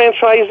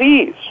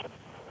franchisees.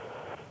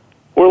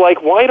 We're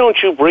like, why don't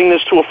you bring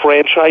this to a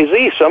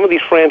franchisee? Some of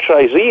these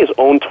franchisees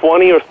own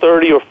 20 or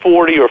 30 or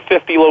 40 or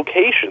 50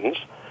 locations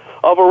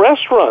of a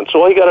restaurant.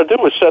 So all you got to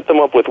do is set them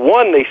up with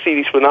one. They see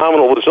these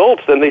phenomenal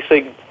results. Then they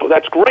say,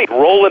 that's great.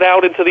 Roll it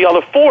out into the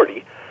other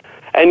 40.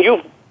 And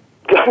you've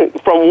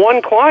from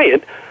one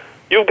client,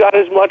 you've got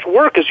as much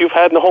work as you've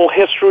had in the whole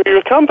history of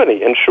your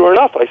company. And sure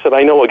enough, I said,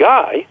 I know a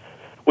guy,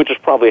 which is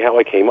probably how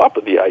I came up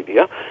with the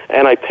idea.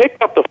 And I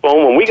picked up the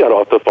phone when we got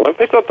off the phone. I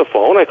picked up the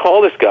phone. I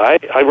called this guy.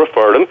 I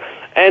referred him.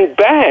 And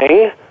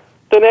bang,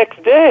 the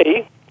next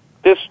day,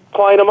 this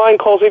client of mine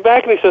calls me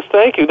back and he says,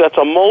 thank you. That's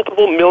a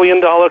multiple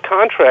million-dollar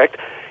contract.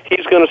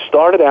 He's going to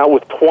start it out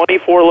with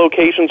 24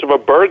 locations of a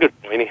burger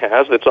joint he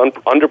has that's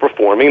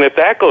underperforming. And if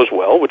that goes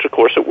well, which of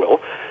course it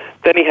will,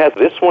 then he has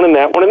this one and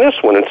that one and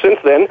this one. And since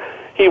then,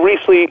 he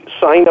recently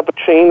signed up a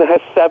chain that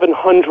has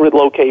 700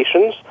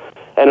 locations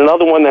and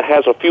another one that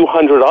has a few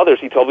hundred others.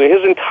 He told me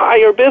his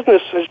entire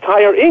business, his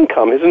entire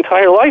income, his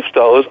entire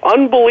lifestyle is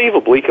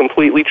unbelievably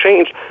completely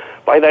changed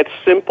by that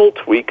simple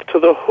tweak to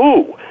the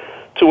who.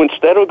 To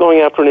instead of going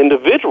after an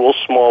individual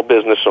small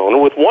business owner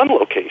with one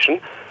location,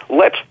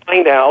 let's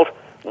find out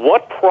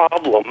what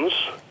problems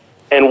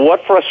and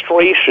what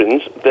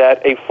frustrations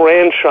that a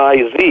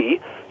franchisee,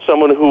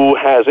 someone who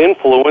has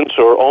influence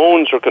or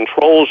owns or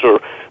controls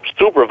or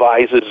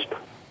supervises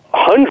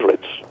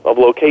hundreds of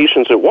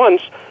locations at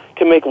once,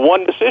 can make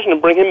one decision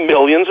and bring him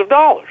millions of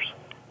dollars.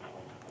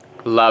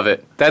 Love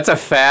it. That's a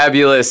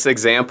fabulous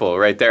example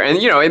right there. And,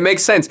 it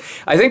makes sense.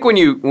 I think when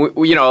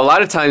a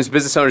lot of times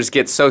business owners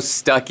get so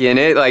stuck in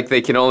it, like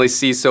they can only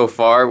see so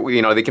far,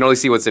 they can only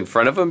see what's in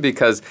front of them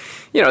because,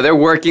 they're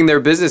working their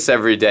business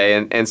every day.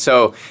 And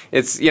so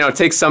it's, it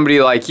takes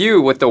somebody like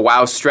you with the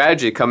wow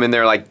strategy come in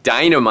there like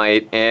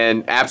dynamite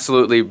and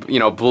absolutely,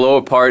 blow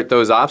apart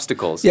those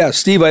obstacles. Yeah,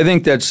 Steve, I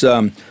think that's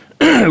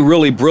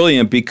really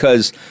brilliant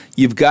because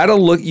you've got to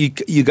look,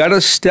 you got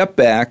to step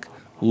back,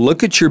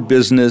 look at your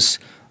business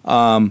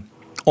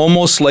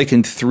almost like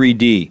in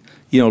 3D.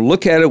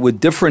 Look at it with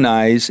different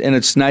eyes, and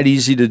it's not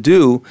easy to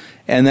do,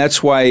 and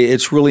that's why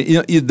it's really,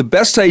 the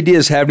best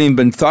ideas haven't even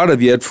been thought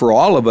of yet for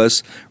all of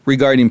us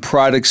regarding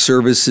products,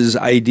 services,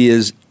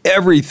 ideas,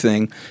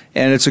 everything,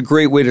 and it's a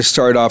great way to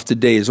start off the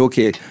day is,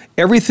 okay,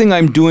 everything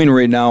I'm doing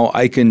right now,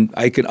 I can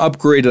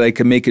upgrade it, I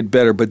can make it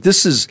better, but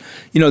this is,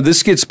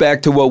 this gets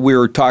back to what we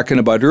were talking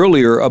about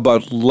earlier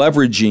about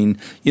leveraging,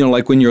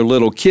 like when you're a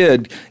little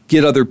kid,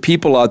 get other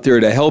people out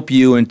there to help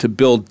you and to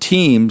build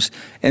teams,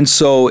 and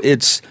so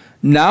it's,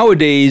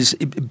 nowadays,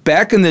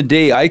 back in the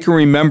day, I can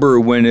remember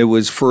when it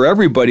was for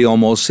everybody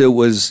almost, it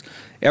was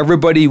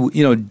everybody,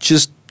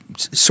 just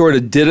sort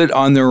of did it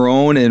on their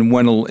own and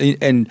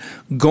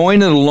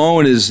going it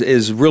alone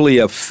is really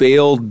a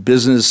failed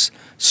business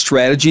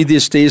strategy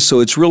these days. So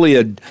it's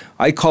really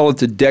I call it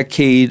the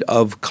decade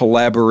of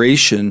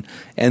collaboration.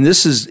 And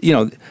this is,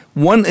 and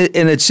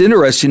it's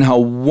interesting how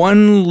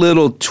one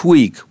little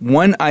tweak,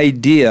 one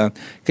idea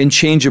can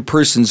change a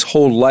person's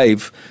whole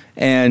life.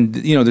 And,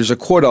 there's a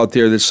quote out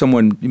there that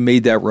someone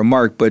made that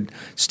remark. But,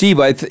 Steve,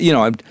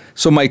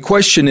 so my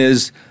question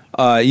is,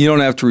 you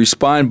don't have to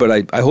respond,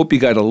 but I hope you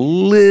got a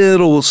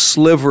little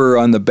sliver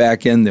on the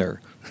back end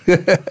there.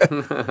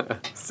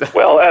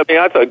 Well,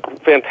 that's a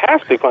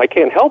fantastic point. I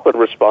can't help but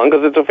respond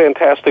because it's a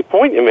fantastic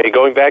point you made.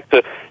 Going back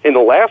to, in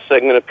the last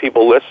segment, if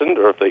people listened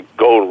or if they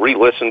go and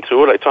re-listen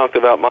to it, I talked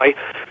about my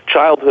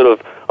childhood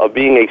of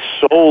being a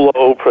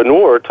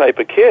solopreneur type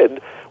of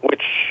kid,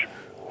 which,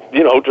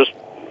 just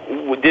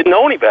didn't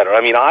know any better.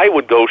 I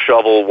would go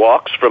shovel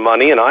walks for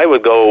money, and I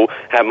would go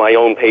have my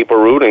own paper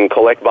route and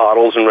collect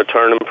bottles and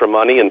return them for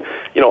money. And,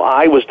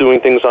 I was doing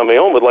things on my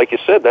own, but like you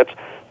said,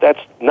 that's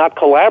not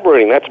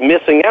collaborating. That's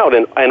missing out.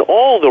 And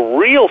all the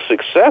real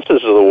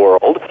successes of the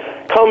world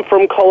come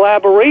from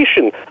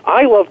collaboration.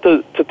 I love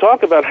to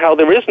talk about how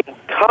there isn't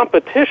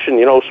competition.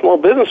 Small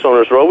business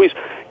owners are always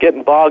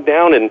getting bogged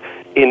down in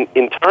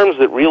terms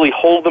that really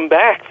hold them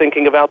back,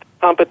 thinking about the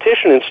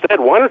competition. Instead,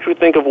 why don't you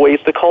think of ways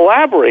to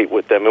collaborate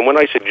with them? And when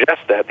I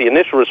suggest that, the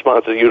initial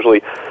response is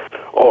usually,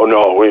 oh,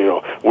 no,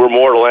 we're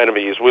mortal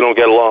enemies. We don't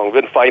get along.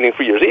 We've been fighting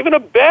for years. Even a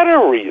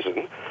better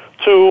reason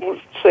to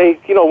say,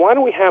 why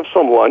don't we have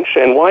some lunch,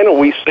 and why don't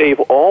we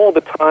save all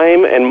the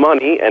time and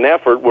money and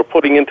effort we're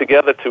putting in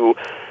together to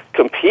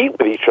compete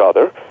with each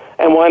other,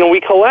 and why don't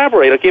we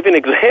collaborate? I'll give you an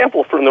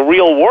example from the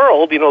real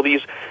world.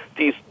 These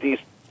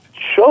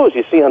shows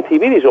you see on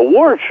TV, these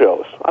award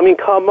shows.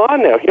 Come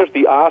on now. Here's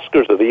the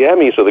Oscars or the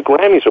Emmys or the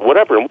Grammys or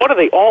whatever, and what do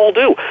they all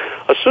do?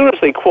 As soon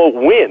as they, quote,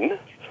 win,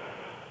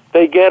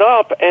 they get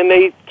up and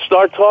they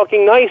start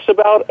talking nice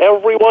about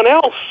everyone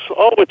else.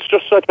 Oh, it's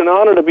just such an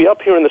honor to be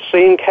up here in the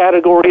same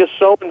category as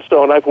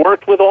so-and-so, and I've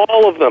worked with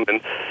all of them,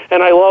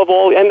 and I love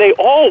all, and they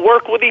all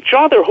work with each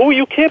other. Who are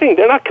you kidding?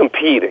 They're not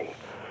competing.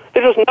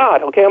 They're just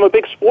not. Okay, I'm a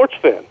big sports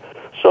fan.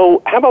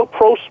 So how about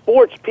pro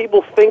sports?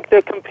 People think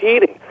they're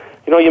competing.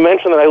 You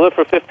mentioned that I lived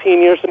for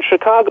 15 years in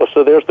Chicago,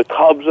 so there's the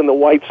Cubs and the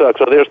White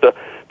Sox, or there's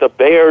the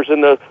Bears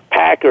and the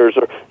Packers,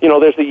 or,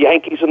 there's the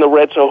Yankees and the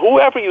Reds. So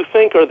whoever you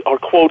think are,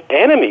 quote,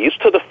 enemies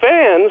to the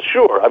fans,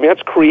 sure.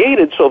 That's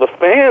created so the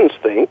fans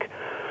think,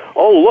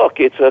 oh, look,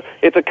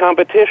 it's a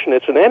competition,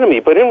 it's an enemy.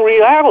 But in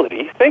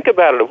reality, think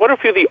about it. What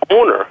if you're the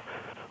owner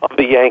of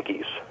the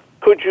Yankees?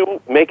 Could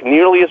you make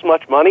nearly as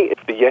much money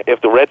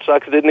if the Red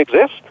Sox didn't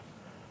exist?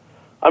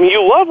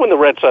 You love when the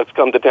Red Sox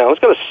come to town. It's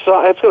going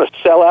to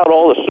sell out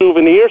all the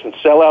souvenirs and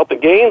sell out the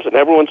games, and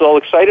everyone's all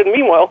excited. And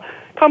meanwhile,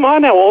 come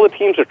on now, all the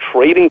teams are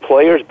trading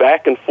players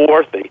back and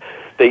forth.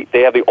 They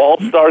have the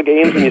All-Star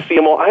games, and you see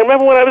them all. I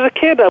remember when I was a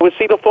kid, I would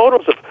see the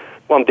photos of,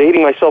 well, I'm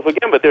dating myself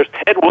again, but there's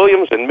Ted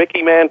Williams and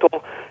Mickey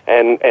Mantle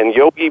and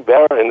Yogi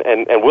Berra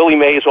and Willie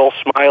Mays all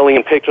smiling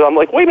in pictures. I'm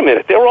like, wait a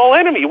minute, they're all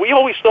enemies. We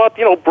always thought,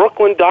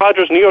 Brooklyn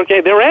Dodgers, New York,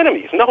 they're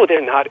enemies. No,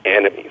 they're not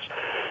enemies.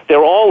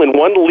 They're all in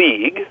one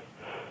league.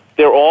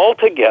 They're all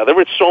together.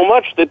 It's so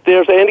much that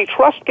there's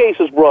antitrust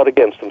cases brought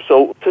against them.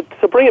 So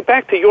to bring it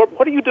back to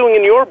what are you doing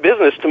in your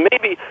business to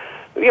maybe,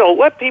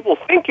 let people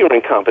think you're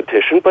in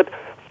competition, but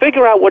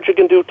figure out what you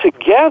can do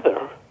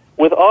together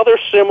with other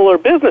similar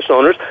business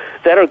owners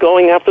that are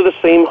going after the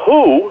same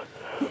who,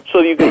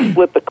 so you can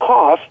split the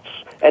costs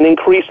and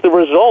increase the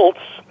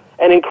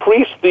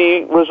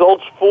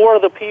results for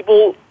the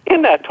people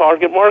in that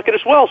target market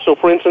as well. So,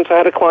 for instance, I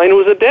had a client who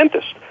was a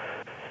dentist,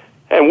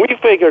 and we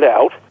figured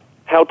out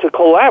how to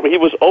collaborate. He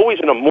was always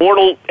in a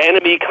mortal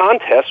enemy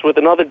contest with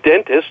another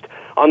dentist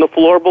on the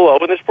floor below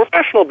in this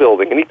professional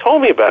building. And he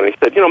told me about it. He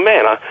said,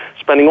 man, I'm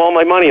spending all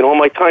my money and all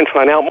my time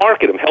trying to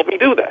outmarket him. Help me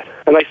do that.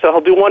 And I said,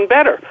 I'll do one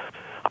better.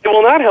 I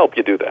will not help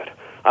you do that.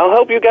 I'll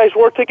help you guys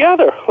work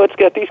together. Let's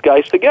get these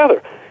guys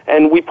together.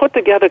 And we put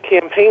together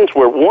campaigns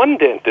where one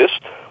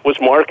dentist was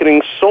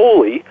marketing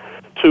solely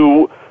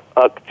to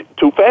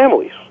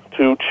families,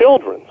 to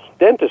children's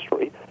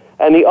dentistry,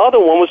 and the other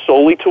one was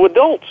solely to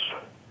adults.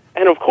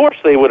 And of course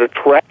they would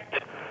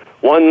attract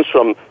ones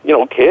from,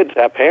 kids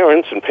have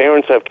parents and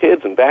parents have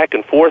kids and back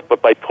and forth,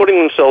 but by putting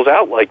themselves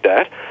out like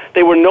that,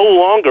 they were no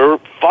longer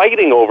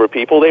fighting over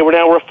people. They were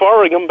now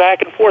referring them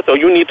back and forth. Oh,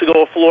 you need to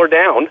go a floor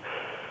down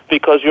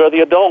because you're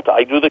the adult.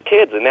 I do the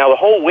kids. And now the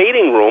whole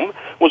waiting room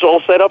was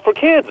all set up for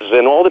kids,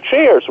 and all the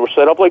chairs were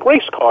set up like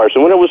race cars.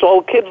 And when it was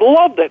all, kids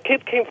loved that.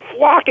 Kids came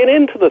flocking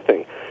into the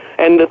thing.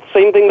 And the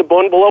same thing, the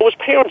one below was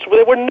parents.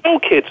 There were no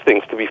kids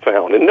things to be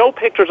found, and no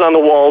pictures on the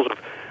walls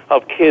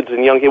of kids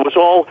and young. It was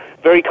all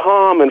very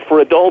calm and for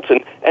adults.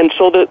 And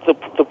so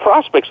the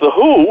prospects, the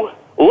Who,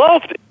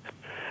 loved it.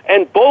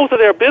 And both of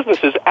their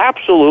businesses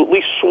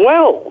absolutely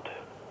swelled.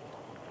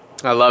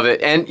 I love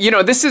it. And,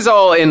 this is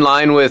all in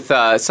line with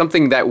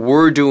something that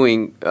we're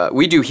doing,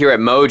 we do here at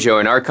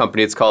Mojo in our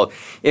company. It's called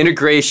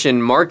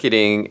integration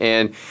marketing.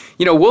 And,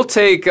 we'll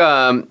take,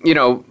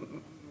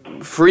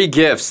 free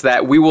gifts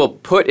that we will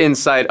put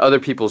inside other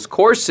people's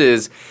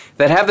courses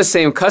that have the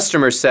same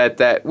customer set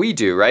that we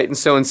do, right? And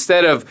so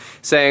instead of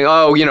saying,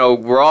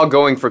 we're all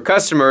going for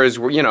customers,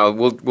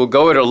 we'll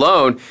go it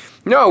alone.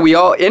 No, we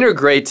all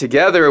integrate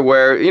together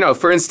where,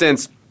 for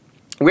instance,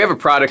 we have a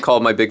product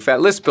called My Big Fat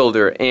List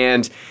Builder,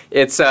 and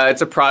it's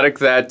a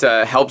product that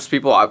helps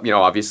people,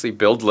 obviously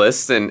build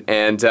lists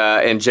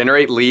and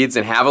generate leads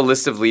and have a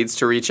list of leads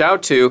to reach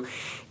out to.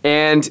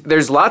 And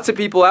there's lots of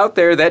people out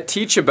there that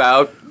teach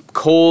about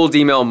cold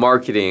email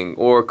marketing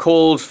or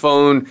cold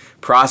phone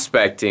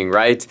prospecting,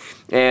 right?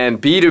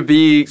 And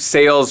B2B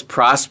sales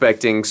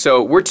prospecting.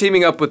 So we're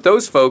teaming up with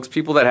those folks,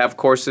 people that have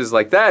courses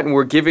like that, and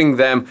we're giving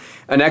them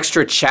an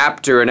extra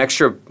chapter, an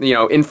extra,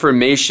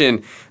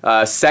 information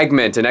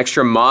segment, an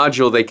extra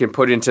module they can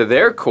put into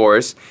their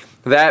course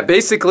that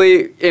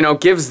basically,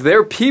 gives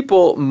their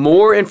people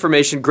more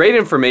information, great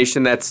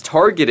information that's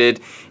targeted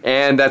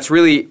and that's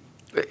really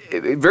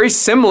very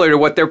similar to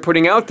what they're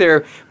putting out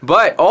there,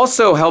 but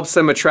also helps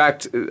them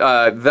attract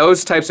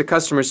those types of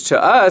customers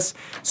to us,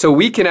 so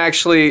we can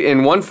actually,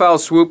 in one foul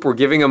swoop, we're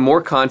giving them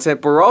more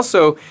content, but we're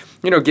also,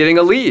 getting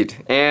a lead,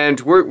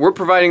 and we're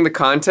providing the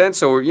content,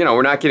 so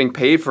we're not getting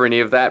paid for any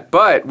of that,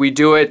 but we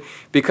do it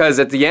because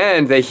at the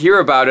end they hear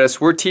about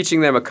us. We're teaching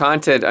them a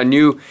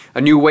new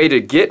way to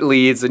get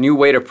leads, a new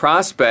way to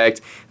prospect.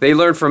 They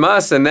learn from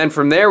us, and then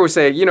from there we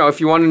say, if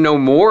you want to know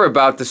more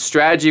about the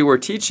strategy we're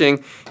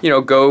teaching,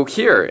 go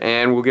here,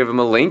 and we'll give them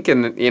a link,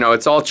 and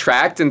it's all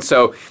tracked, and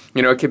so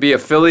it could be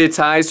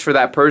affiliatized for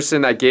that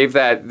person that gave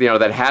that,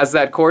 that has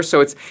that course.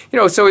 So it's,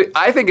 so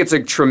I think it's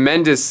a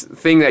tremendous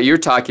thing that you're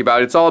talking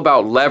about. It's all about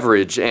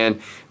leverage,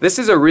 and this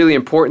is a really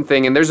important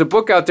thing. And there's a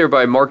book out there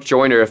by Mark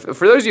Joyner.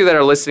 For those of you that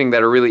are listening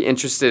that are really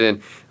interested in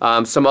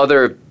some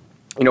other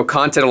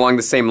content along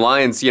the same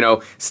lines,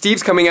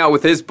 Steve's coming out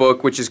with his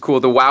book, which is cool,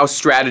 The Wow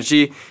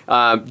Strategy.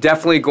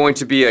 Definitely going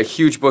to be a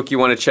huge book you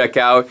want to check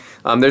out.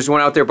 There's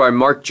one out there by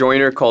Mark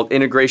Joyner called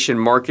Integration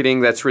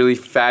Marketing. That's really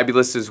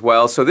fabulous as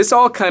well. So this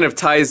all kind of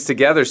ties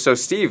together. So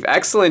Steve,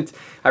 excellent.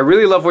 I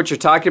really love what you're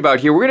talking about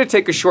here. We're going to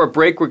take a short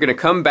break. We're going to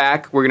come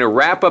back. We're going to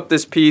wrap up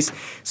this piece,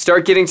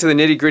 start getting to the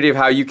nitty-gritty of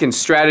how you can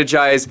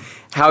strategize,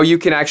 how you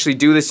can actually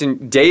do this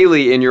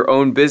daily in your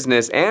own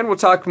business, and we'll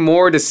talk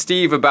more to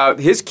Steve about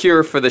his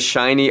cure for the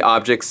shiny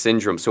object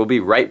syndrome. So we'll be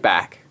right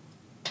back.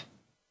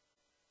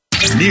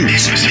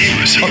 News,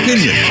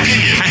 opinion,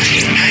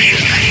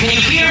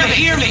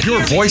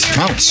 your voice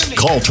counts.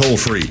 Call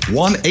toll-free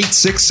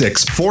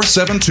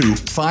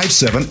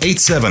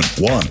 1-866-472-5787.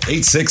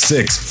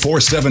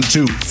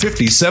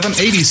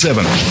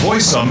 1-866-472-5787.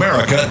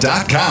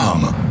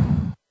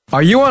 VoiceAmerica.com.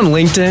 Are you on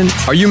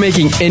LinkedIn? Are you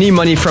making any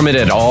money from it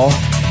at all?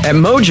 At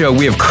Mojo,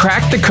 we have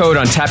cracked the code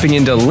on tapping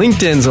into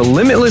LinkedIn's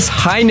limitless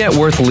high net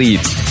worth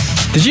leads.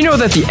 Did you know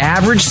that the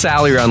average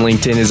salary on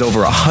LinkedIn is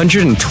over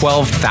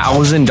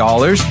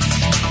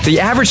 $112,000? The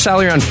average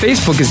salary on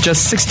Facebook is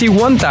just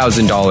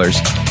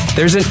 $61,000.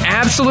 There's an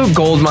absolute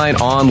gold mine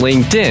on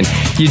LinkedIn.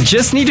 You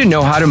just need to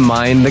know how to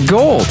mine the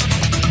gold.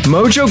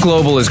 Mojo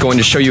Global is going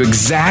to show you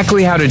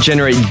exactly how to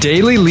generate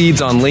daily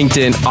leads on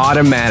LinkedIn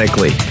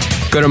automatically.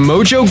 Go to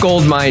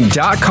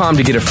mojogoldmine.com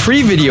to get a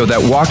free video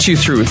that walks you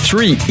through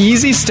 3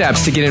 easy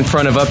steps to get in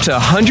front of up to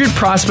 100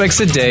 prospects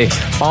a day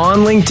on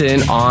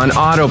LinkedIn on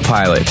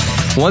autopilot.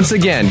 Once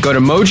again, go to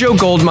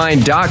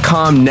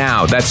mojogoldmine.com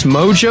now. That's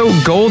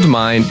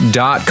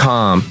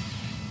mojogoldmine.com.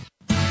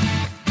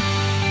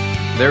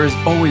 There is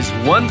always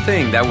one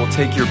thing that will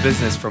take your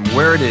business from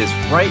where it is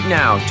right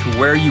now to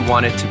where you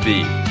want it to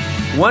be.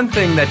 One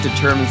thing that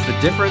determines the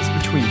difference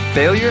between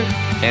failure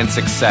and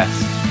success.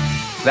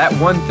 That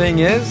one thing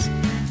is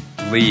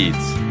leads.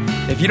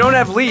 If you don't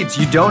have leads,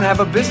 you don't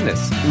have a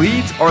business.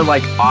 Leads are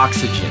like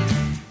oxygen.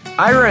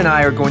 Ira and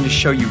I are going to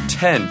show you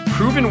 10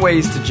 proven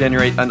ways to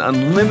generate an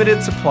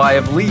unlimited supply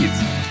of leads.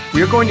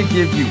 We are going to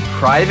give you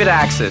private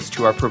access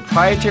to our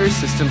proprietary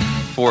system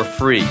for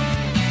free.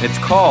 It's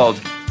called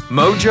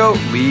Mojo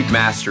Lead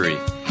Mastery.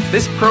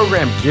 This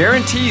program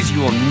guarantees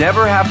you will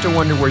never have to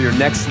wonder where your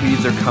next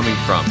leads are coming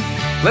from.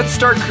 Let's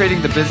start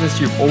creating the business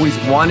you've always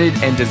wanted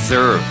and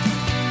deserved.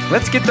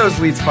 Let's get those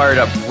leads fired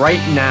up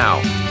right now.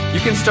 You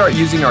can start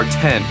using our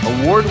 10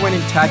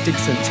 award-winning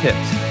tactics and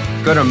tips.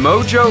 Go to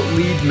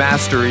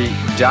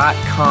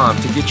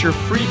mojoleadmastery.com to get your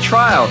free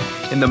trial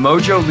in the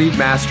Mojo Lead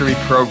Mastery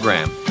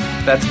program.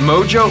 That's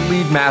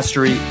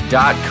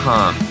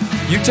mojoleadmastery.com.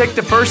 You take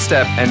the first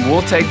step and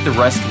we'll take the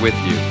rest with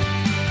you.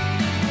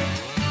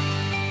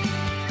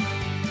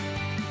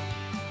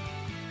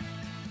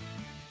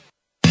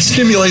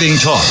 Stimulating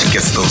talk. It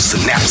gets those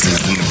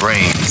synapses in the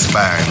brain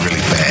firing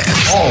really fast.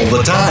 All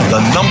the time. The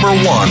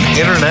 #1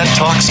 Internet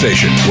talk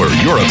station where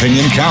your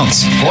opinion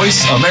counts.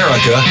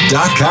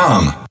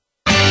 VoiceAmerica.com.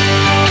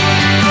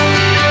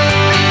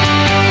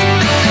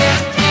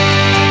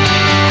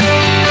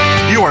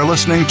 You are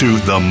listening to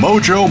The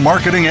Mojo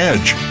Marketing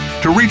Edge.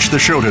 To reach the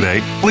show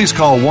today, please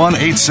call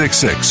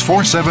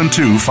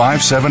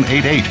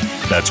 1-866-472-5788.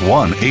 That's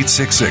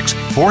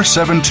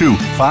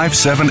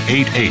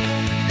 1-866-472-5788.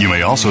 You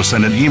may also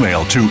send an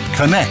email to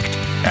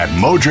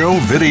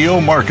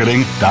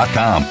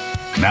connect@mojovideomarketing.com.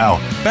 Now,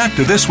 back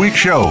to this week's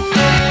show.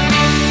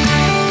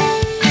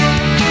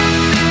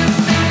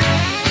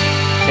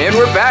 And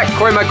we're back.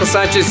 Corey Michael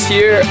Sanchez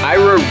here.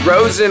 Ira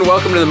Rosen,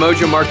 welcome to the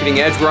Mojo Marketing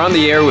Edge. We're on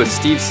the air with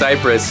Steve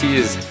Sipress. He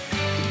is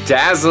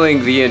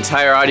dazzling the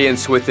entire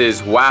audience with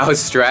his wow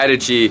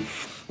strategy,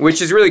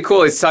 which is really cool.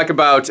 Let's talk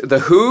about the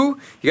who.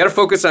 You got to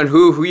focus on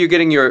who you're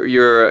getting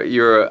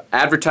your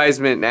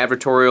advertisement and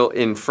advertorial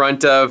in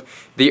front of.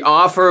 The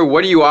offer,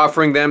 what are you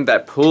offering them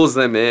that pulls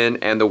them in,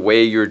 and the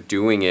way you're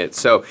doing it.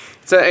 So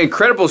it's an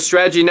incredible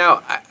strategy.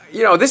 Now,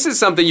 this is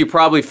something you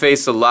probably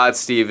face a lot,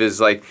 Steve,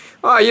 is like,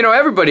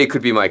 everybody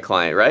could be my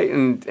client, right?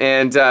 And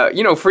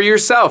for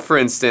yourself, for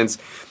instance,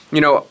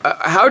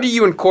 how do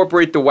you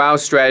incorporate the wow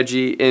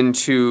strategy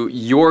into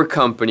your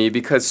company?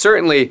 Because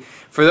certainly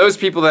for those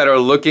people that are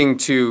looking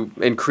to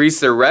increase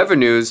their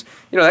revenues,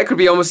 that could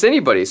be almost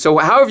anybody. So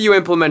how have you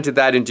implemented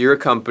that into your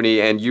company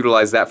and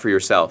utilized that for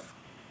yourself?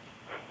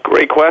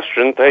 Great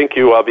question. Thank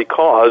you.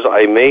 Because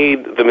I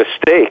made the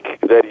mistake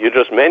that you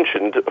just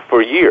mentioned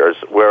for years,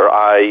 where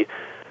I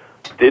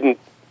didn't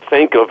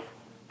think of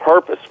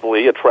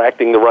purposefully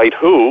attracting the right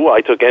who.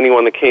 I took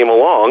anyone that came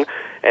along,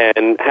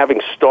 and having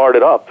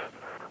started up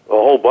a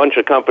whole bunch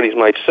of companies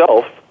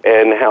myself,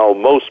 and how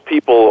most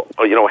people,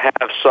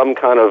 have some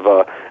kind of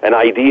an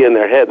idea in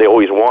their head. They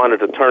always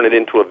wanted to turn it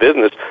into a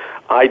business.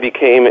 I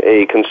became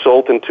a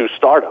consultant to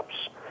startups.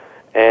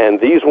 And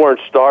these weren't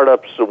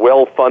startups,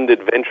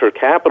 well-funded venture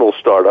capital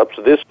startups.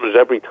 This was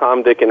every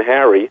Tom, Dick, and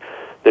Harry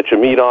that you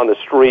meet on the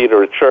street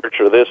or at church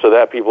or this or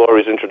that. People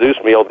always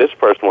introduce me, this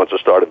person wants to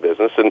start a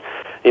business. And,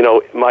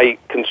 my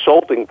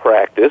consulting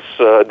practice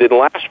didn't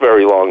last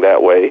very long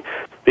that way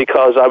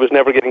because I was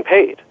never getting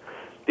paid.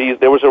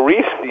 There was a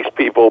reason these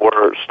people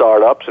were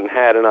startups and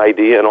had an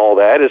idea and all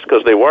that, is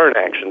because they weren't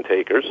action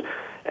takers,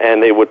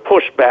 and they would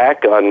push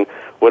back on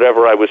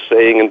whatever I was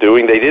saying and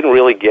doing. They didn't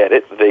really get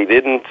it. They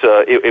didn't.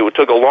 It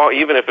took a long,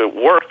 even if it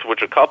worked,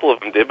 which a couple of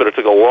them did, but it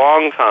took a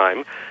long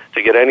time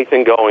to get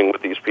anything going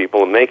with these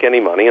people and make any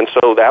money. And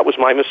so that was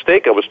my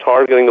mistake. I was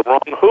targeting the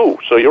wrong who.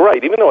 So you're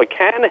right. Even though I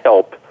can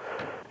help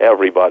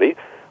everybody,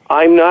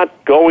 I'm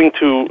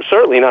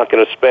certainly not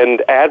going to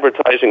spend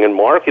advertising and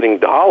marketing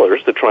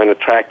dollars to try and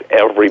attract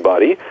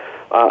everybody.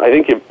 I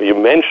think you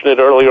mentioned it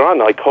earlier on,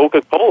 like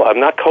Coca-Cola. I'm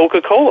not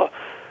Coca-Cola.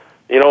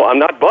 I'm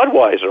not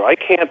Budweiser. I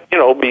can't,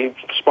 be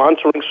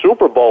sponsoring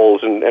Super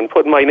Bowls and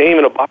putting my name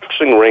in a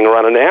boxing ring or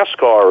on a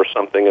NASCAR or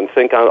something and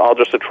think I'll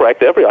just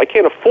attract everybody. I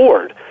can't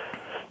afford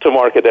to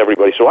market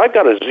everybody. So I've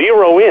got to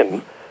zero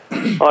in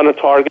on a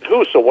target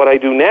who. So what I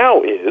do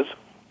now is,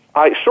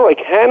 I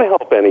can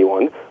help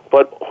anyone,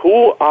 but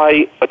who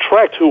I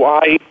attract, who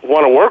I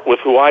want to work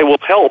with, who I will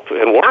help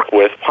and work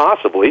with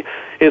possibly,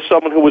 is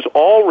someone who is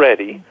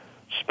already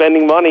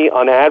spending money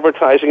on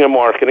advertising and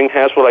marketing,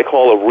 has what I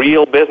call a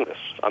real business.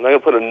 I'm not going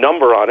to put a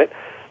number on it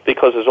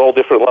because there's all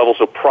different levels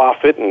of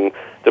profit and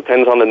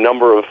depends on the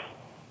number of,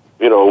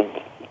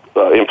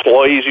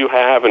 employees you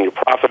have and your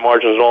profit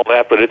margins and all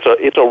that, but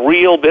it's a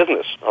real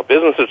business, a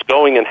business that's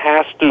going and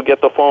has to get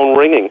the phone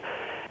ringing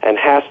and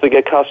has to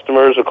get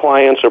customers or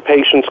clients or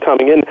patients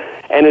coming in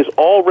and is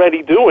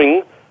already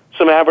doing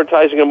some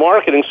advertising and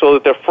marketing so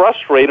that they're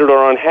frustrated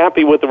or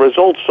unhappy with the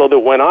results, so that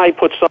when I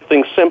put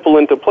something simple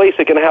into place,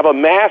 it can have a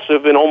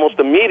massive and almost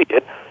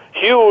immediate,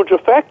 huge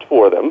effect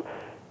for them,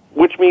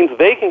 which means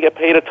they can get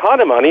paid a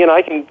ton of money and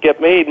I can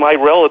get made my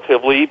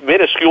relatively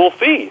minuscule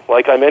fee.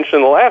 Like I mentioned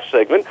in the last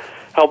segment,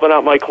 helping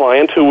out my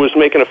client who was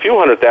making a few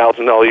 $100,000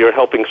 a year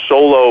helping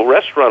solo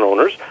restaurant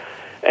owners,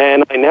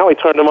 and now I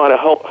turned them on to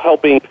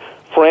helping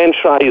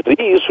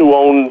franchisees who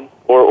own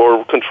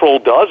or control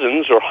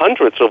dozens or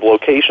hundreds of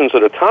locations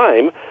at a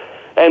time,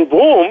 and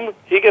boom,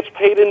 he gets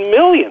paid in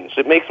millions.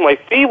 It makes my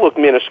fee look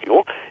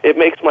minuscule. It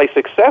makes my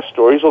success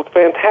stories look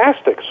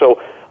fantastic.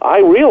 So I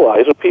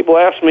realize when people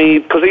ask me,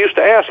 because they used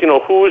to ask,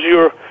 who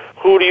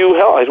do you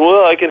help? I said,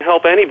 well, I can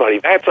help anybody.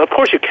 Of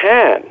course you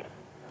can.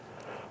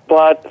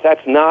 But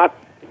that's not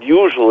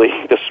usually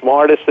the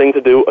smartest thing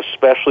to do,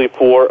 especially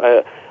for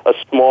a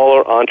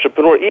smaller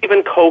entrepreneur.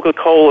 Even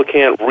Coca-Cola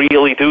can't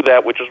really do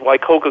that, which is why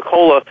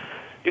Coca-Cola,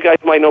 you guys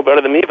might know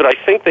better than me, but I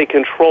think they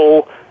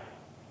control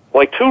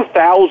like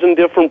 2,000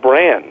 different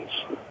brands.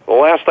 The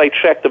last I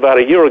checked about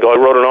a year ago, I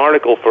wrote an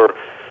article for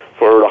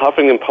the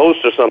Huffington Post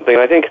or something.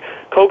 I think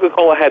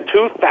Coca-Cola had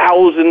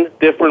 2,000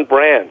 different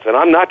brands. And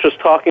I'm not just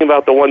talking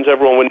about the ones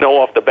everyone would know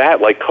off the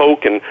bat, like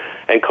Coke and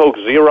Coke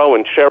Zero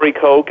and Cherry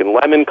Coke and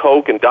Lemon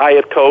Coke and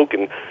Diet Coke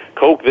and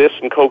Coke this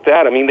and Coke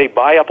that. I mean, they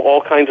buy up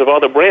all kinds of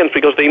other brands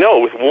because they know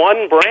with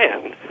one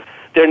brand,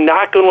 they're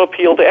not going to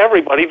appeal to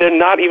everybody. They're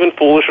not even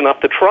foolish enough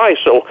to try.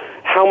 So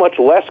how much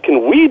less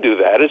can we do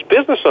that as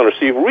business owners?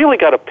 So you've really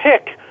got to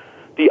pick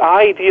the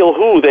ideal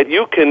who that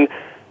you can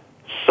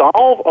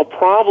solve a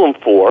problem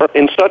for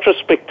in such a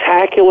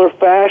spectacular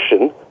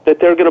fashion that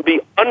they're going to be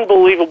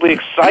unbelievably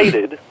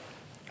excited,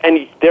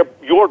 and they're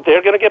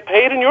going to get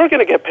paid, and you're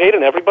going to get paid,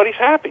 and everybody's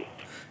happy.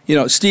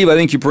 Steve, I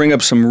think you bring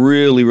up some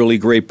really, really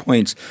great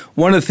points.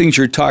 One of the things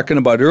you're talking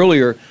about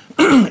earlier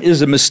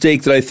is a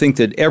mistake that I think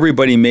that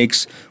everybody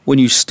makes when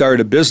you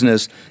start a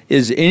business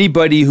is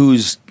anybody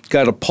who's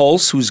got a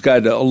pulse, who's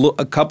got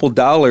a couple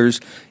dollars,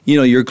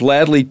 you're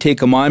gladly take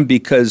them on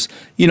because,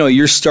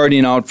 you're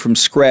starting out from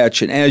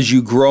scratch. And as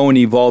you grow and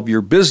evolve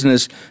your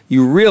business,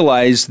 you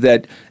realize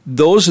that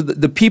those are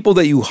the people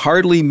that you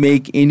hardly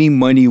make any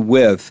money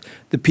with,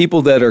 the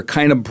people that are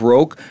kind of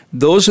broke,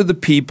 those are the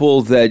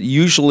people that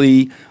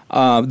usually,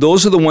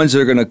 those are the ones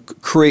that are going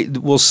to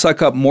will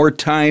suck up more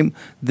time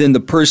than the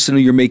person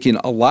who you're making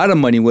a lot of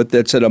money with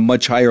that's at a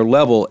much higher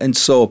level. And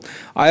so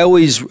I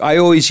always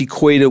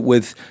equate it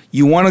with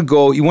you want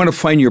to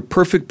find your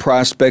perfect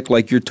prospect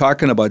like you're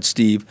talking about,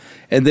 Steve,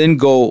 and then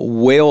go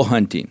whale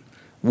hunting.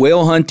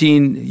 Whale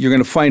hunting, you're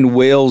going to find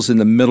whales in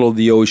the middle of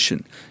the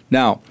ocean.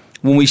 Now,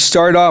 when we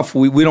start off,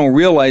 we don't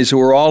realize that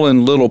we're all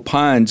in little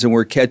ponds and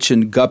we're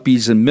catching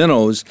guppies and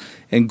minnows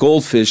and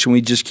goldfish, and we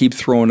just keep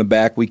throwing them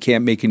back. We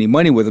can't make any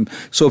money with them.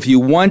 So if you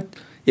want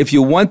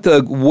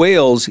the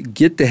whales,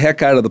 get the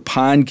heck out of the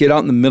pond, get out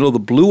in the middle of the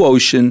blue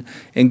ocean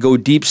and go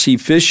deep sea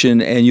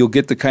fishing, and you'll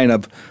get the kind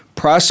of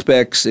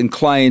prospects and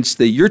clients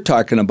that you're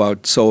talking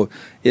about. So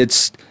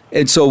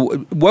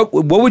what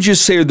would you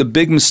say are the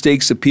big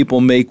mistakes that people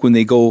make when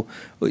they go,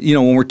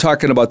 when we're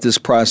talking about this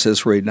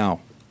process right now?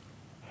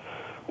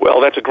 Well,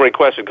 that's a great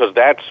question because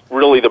that's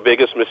really the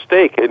biggest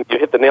mistake. And you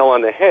hit the nail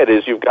on the head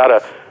is you've got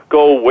to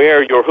go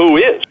where your who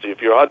is.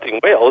 If you're hunting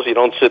whales, you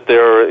don't sit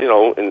there,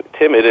 and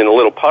timid in a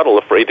little puddle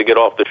afraid to get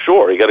off the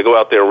shore. You got to go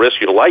out there and risk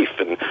your life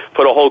and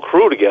put a whole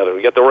crew together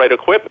and get the right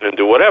equipment and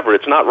do whatever.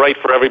 It's not right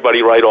for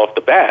everybody right off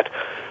the bat.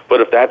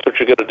 But if that's what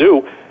you're going to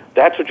do,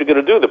 that's what you're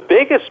going to do. The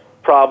biggest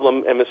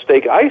problem and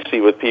mistake I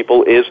see with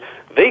people is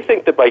they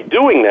think that by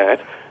doing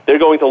that, they're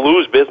going to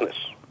lose business.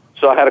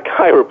 So I had a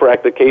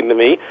chiropractor came to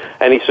me,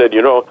 and he said,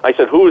 I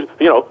said,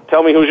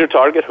 tell me who's your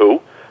target, who?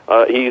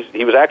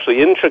 He was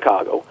actually in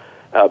Chicago,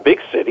 a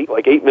big city,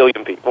 like 8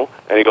 million people.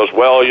 And he goes,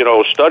 well,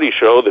 studies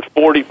show that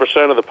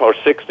 40% of or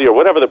 60 or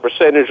whatever the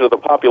percentage of the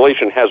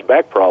population has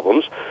back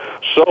problems.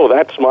 So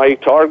that's my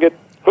target,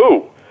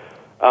 who?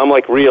 I'm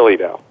like, really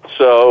now?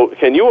 So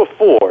can you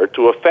afford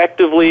to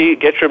effectively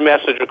get your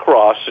message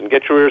across and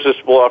get your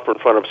irresistible offer in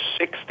front of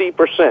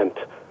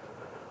 60%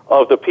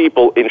 of the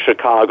people in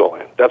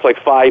Chicagoland? That's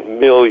like 5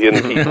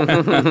 million people.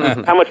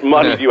 How much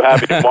money do you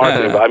have in your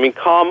marketing? I mean,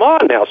 come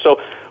on now. So,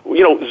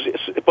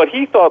 but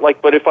he thought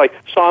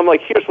I'm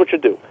like, here's what you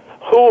do.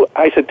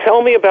 I said,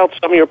 tell me about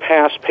some of your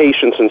past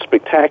patients and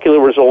spectacular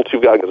results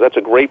you've gotten, because that's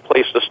a great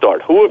place to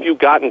start. Who have you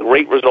gotten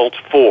great results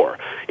for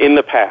in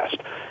the past?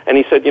 And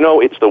he said,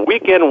 it's the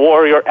weekend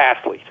warrior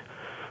athlete.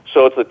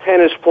 So it's the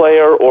tennis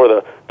player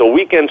or the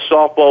weekend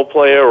softball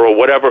player or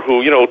whatever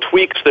who,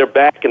 tweaks their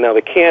back and now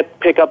they can't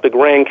pick up the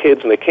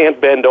grandkids and they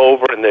can't bend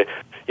over and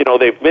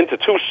they've been to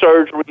 2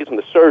 surgeries and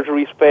the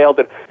surgeries failed.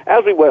 And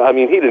as we went,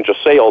 he didn't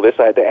just say all this.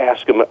 I had to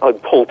ask him,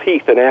 pull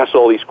teeth and ask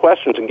all these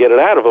questions and get it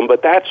out of him.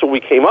 But that's what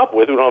we came up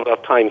with. We don't have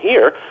enough time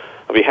here.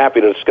 I'll be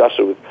happy to discuss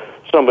it with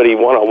somebody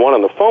one-on-one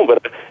on the phone.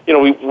 But,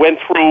 we went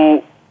through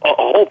a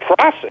whole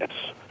process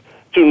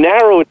to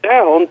narrow it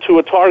down to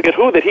a target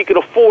who that he could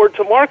afford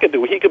to market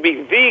to. He could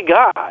be the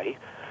guy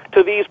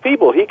to these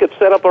people. He could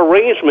set up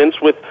arrangements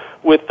with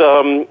what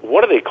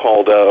are they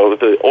called?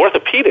 The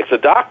orthopedics, the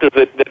doctors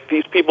that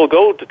these people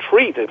go to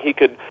treat, and he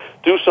could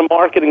do some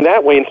marketing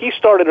that way. And he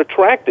started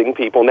attracting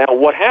people. Now,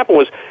 what happened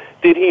was,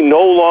 did he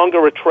no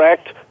longer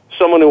attract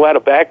someone who had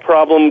a back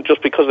problem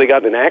just because they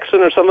got in an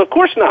accident or something? Of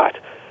course not.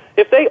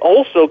 If they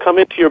also come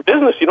into your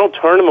business, you don't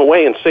turn them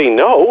away and say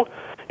no.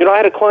 I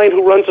had a client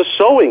who runs a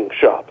sewing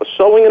shop, a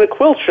sewing and a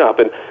quilt shop,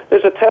 and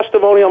there's a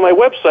testimony on my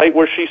website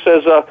where she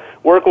says,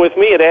 working with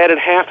me, it added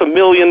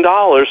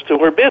 $500,000 to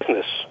her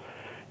business.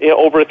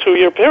 over a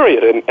 2-year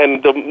period.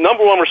 And the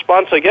number one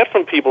response I get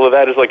from people to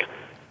that is like,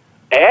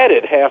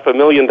 added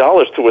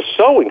 $500,000 to a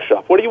sewing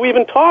shop. What are you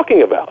even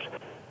talking about?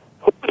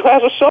 Who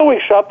has a sewing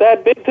shop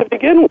that big to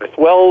begin with?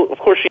 Well, of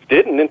course she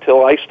didn't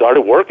until I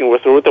started working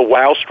with her with the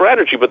WOW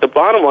strategy. But the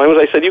bottom line was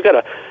I said, you got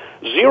to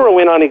zero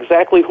in on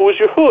exactly who is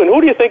your who. And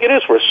who do you think it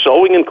is for a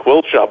sewing and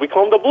quilt shop? We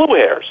call them the blue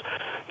hairs.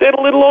 They're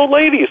the little old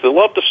ladies that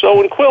love to sew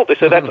and quilt. They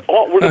said, that's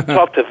all. We're going to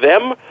talk to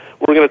them.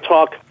 We're going to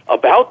talk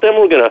about them.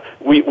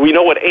 We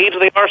know what age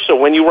they are, so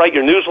when you write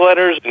your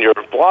newsletters and your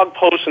blog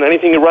posts and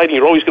anything you're writing,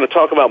 you're always going to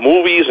talk about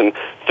movies and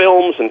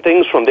films and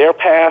things from their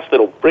past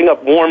that'll bring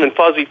up warm and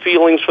fuzzy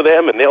feelings for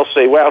them, and they'll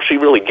say, wow, she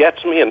really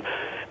gets me.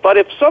 But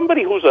if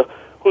somebody who's a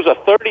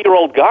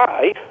 30-year-old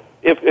guy,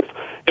 if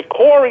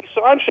Corey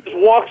Sanchez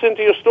walks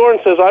into your store and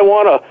says, I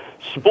want to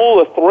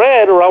spool a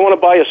thread or I want to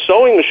buy a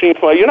sewing machine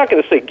for you, you're not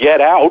going to say, get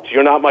out,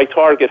 you're not my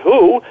target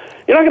who.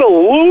 You're not going to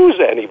lose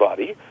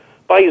anybody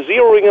by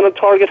zeroing in a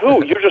target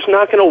who. You're just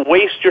not going to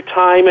waste your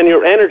time and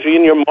your energy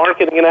and your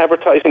marketing and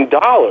advertising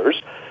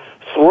dollars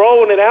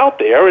throwing it out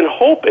there and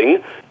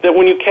hoping that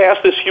when you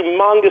cast this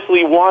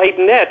humongously wide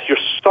net, you're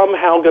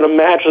somehow going to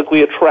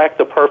magically attract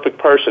the perfect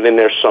person in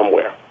there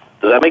somewhere.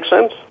 Does that make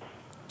sense?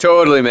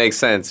 Totally makes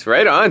sense.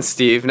 Right on,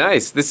 Steve.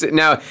 Nice. This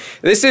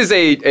is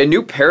a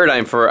new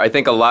paradigm for, I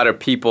think, a lot of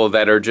people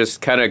that are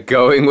just kind of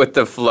going with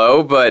the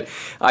flow. But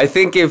I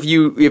think if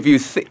you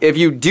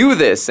do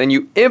this and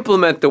you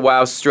implement the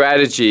WOW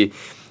strategy,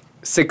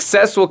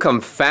 success will come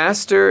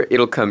faster,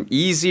 it'll come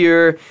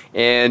easier,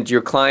 and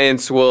your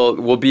clients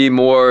will be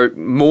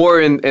more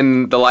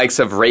in the likes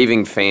of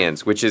raving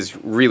fans, which is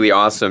really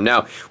awesome.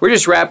 Now, we're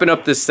just wrapping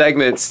up this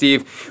segment,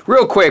 Steve.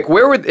 Real quick,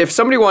 if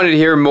somebody wanted to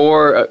hear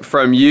more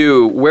from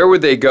you, where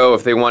would they go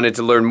if they wanted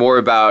to learn more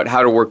about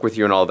how to work with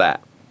you and all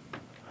that?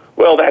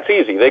 Well, that's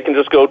easy. They can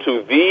just go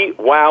to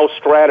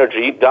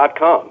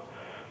thewowstrategy.com.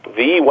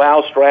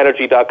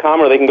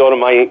 thewowstrategy.com, or they can go to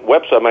my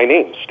website, my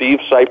name,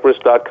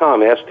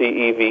 stevesipress.com,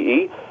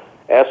 STEVESIP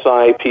as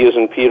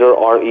in Peter,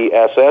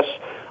 RESS.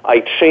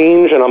 I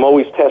change, and I'm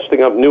always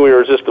testing up new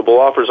irresistible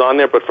offers on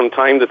there, but from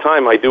time to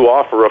time I do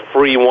offer a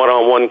free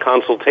one-on-one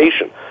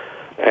consultation.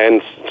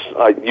 And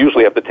I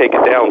usually have to take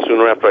it down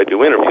sooner after I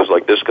do interviews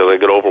like this because I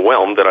get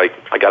overwhelmed that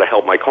I got to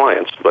help my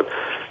clients. But,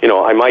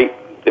 I might,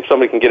 if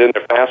somebody can get in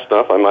there fast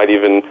enough, I might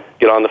even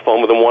get on the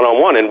phone with them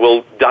one-on-one, and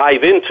we'll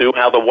dive into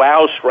how the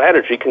WOW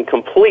strategy can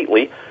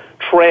completely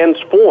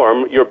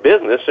transform your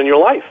business and your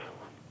life.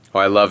 Oh,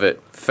 I love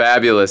it.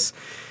 Fabulous.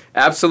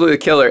 Absolutely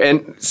killer.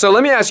 And so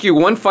let me ask you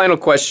one final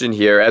question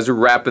here as we're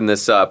wrapping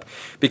this up,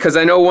 because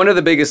I know one of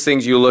the biggest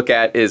things you look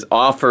at is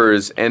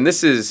offers, and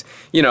this is,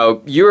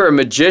 you're a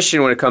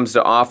magician when it comes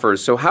to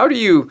offers. So how do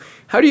you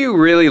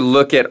really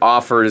look at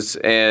offers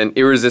and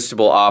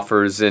irresistible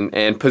offers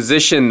and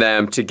position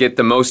them to get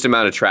the most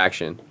amount of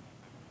traction?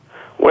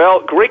 Well,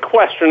 great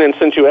question, and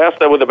since you asked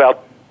that with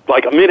about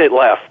like a minute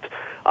left,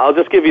 I'll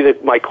just give you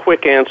my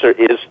quick answer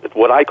is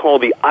what I call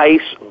the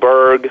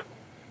iceberg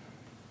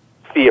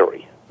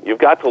theory. You've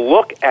got to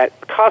look at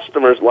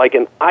customers like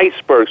an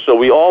iceberg. So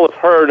we all have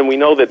heard, and we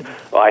know that,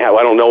 I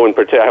don't know in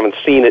particular, I haven't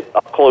seen it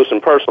up close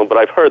and personal, but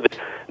I've heard that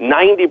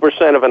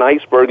 90% of an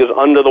iceberg is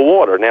under the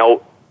water.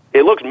 Now,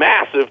 it looks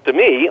massive to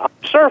me on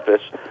the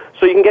surface,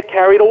 so you can get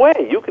carried away.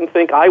 You can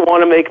think, I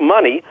want to make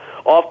money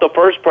off the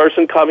first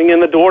person coming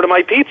in the door to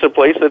my pizza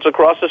place that's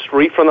across the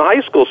street from the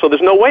high school. So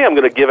there's no way I'm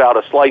going to give out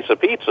a slice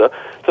of pizza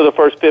to the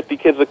first 50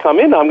 kids that come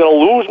in. I'm going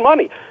to lose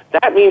money.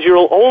 That means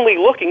you're only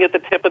looking at the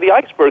tip of the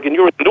iceberg, and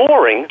you're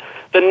ignoring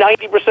the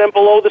 90%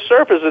 below the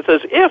surface. It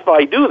says, if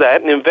I do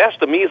that and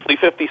invest a measly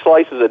 50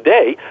 slices a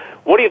day,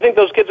 what do you think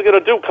those kids are going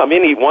to do? Come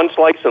in, eat one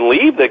slice, and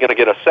leave? They're going to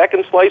get a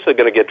second slice. They're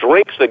going to get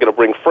drinks. They're going to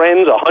bring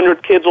friends.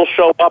 100 kids will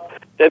show up.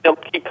 Then they'll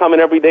keep coming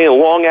every day, and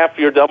long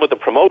after you're done with the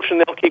promotion,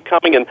 they'll keep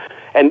coming,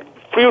 and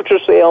future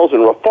sales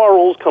and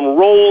referrals come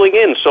rolling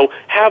in. So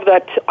have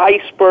that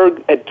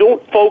iceberg, and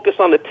don't focus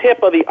on the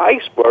tip of the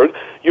iceberg.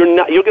 You're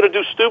going to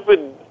do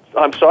stupid.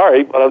 I'm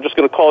sorry, but I'm just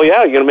going to call you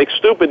out. You're going to make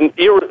stupid and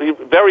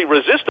very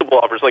resistible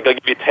offers, like I'll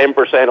give you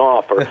 10%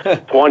 off or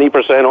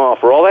 20%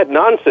 off or all that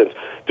nonsense.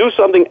 Do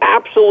something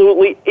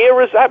absolutely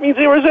that means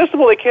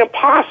irresistible. They can't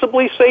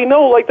possibly say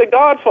no, like The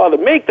Godfather.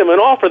 Make them an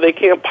offer they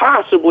can't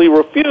possibly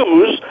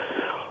refuse.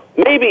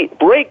 Maybe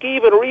break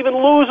even or even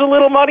lose a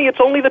little money.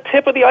 It's only the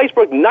tip of the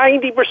iceberg.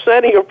 90%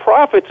 of your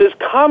profits is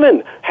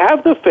coming.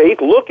 Have the faith,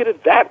 look at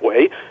it that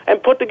way,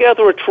 and put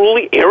together a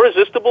truly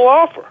irresistible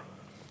offer.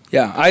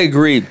 Yeah, I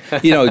agree.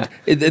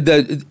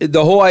 The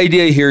whole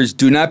idea here is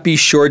do not be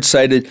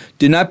short-sighted.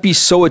 Do not be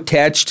so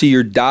attached to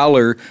your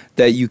dollar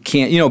that you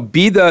can't.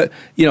 Be the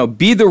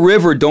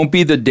river. Don't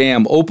be the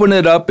dam. Open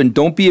it up and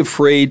don't be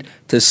afraid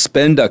to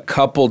spend a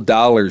couple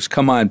dollars.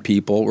 Come on,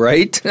 people,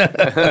 right?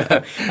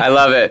 I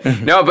love it.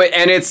 No, but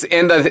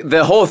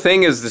the whole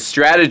thing is the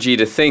strategy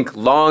to think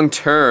long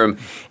term.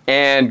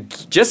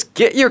 And just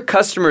get your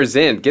customers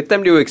in. Get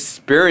them to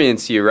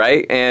experience you,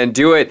 right? And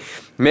do it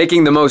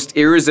making the most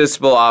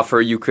irresistible offer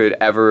you could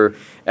ever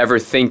ever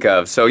think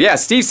of. So yeah,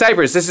 Steve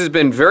Sipress, this has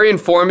been very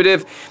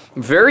informative,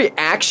 very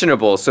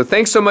actionable. So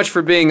thanks so much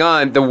for being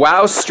on.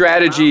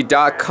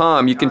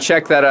 TheWowStrategy.com. You can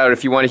check that out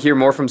if you want to hear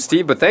more from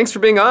Steve, but thanks for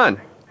being on.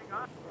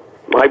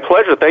 My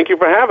pleasure. Thank you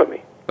for having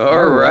me.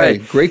 All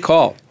right. Great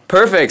call.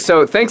 Perfect.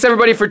 So thanks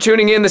everybody for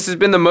tuning in. This has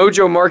been the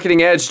Mojo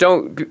Marketing Edge.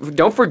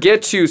 Don't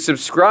forget to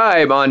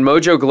subscribe on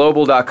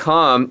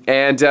mojoglobal.com,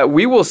 and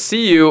we will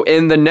see you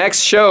in the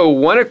next show,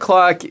 1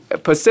 o'clock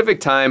Pacific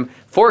time,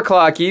 4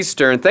 o'clock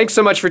Eastern. Thanks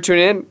so much for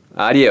tuning in.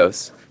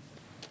 Adios.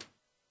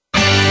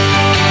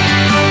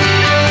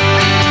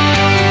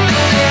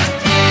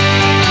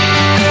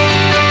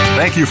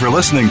 Thank you for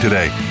listening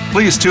today.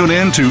 Please tune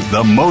in to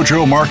The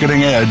Mojo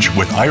Marketing Edge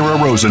with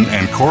Ira Rosen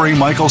and Corey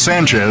Michael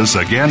Sanchez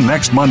again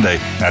next Monday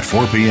at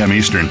 4 p.m.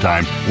 Eastern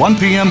Time, 1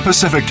 p.m.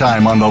 Pacific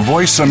Time on the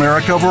Voice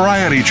America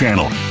Variety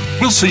Channel.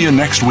 We'll see you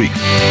next week.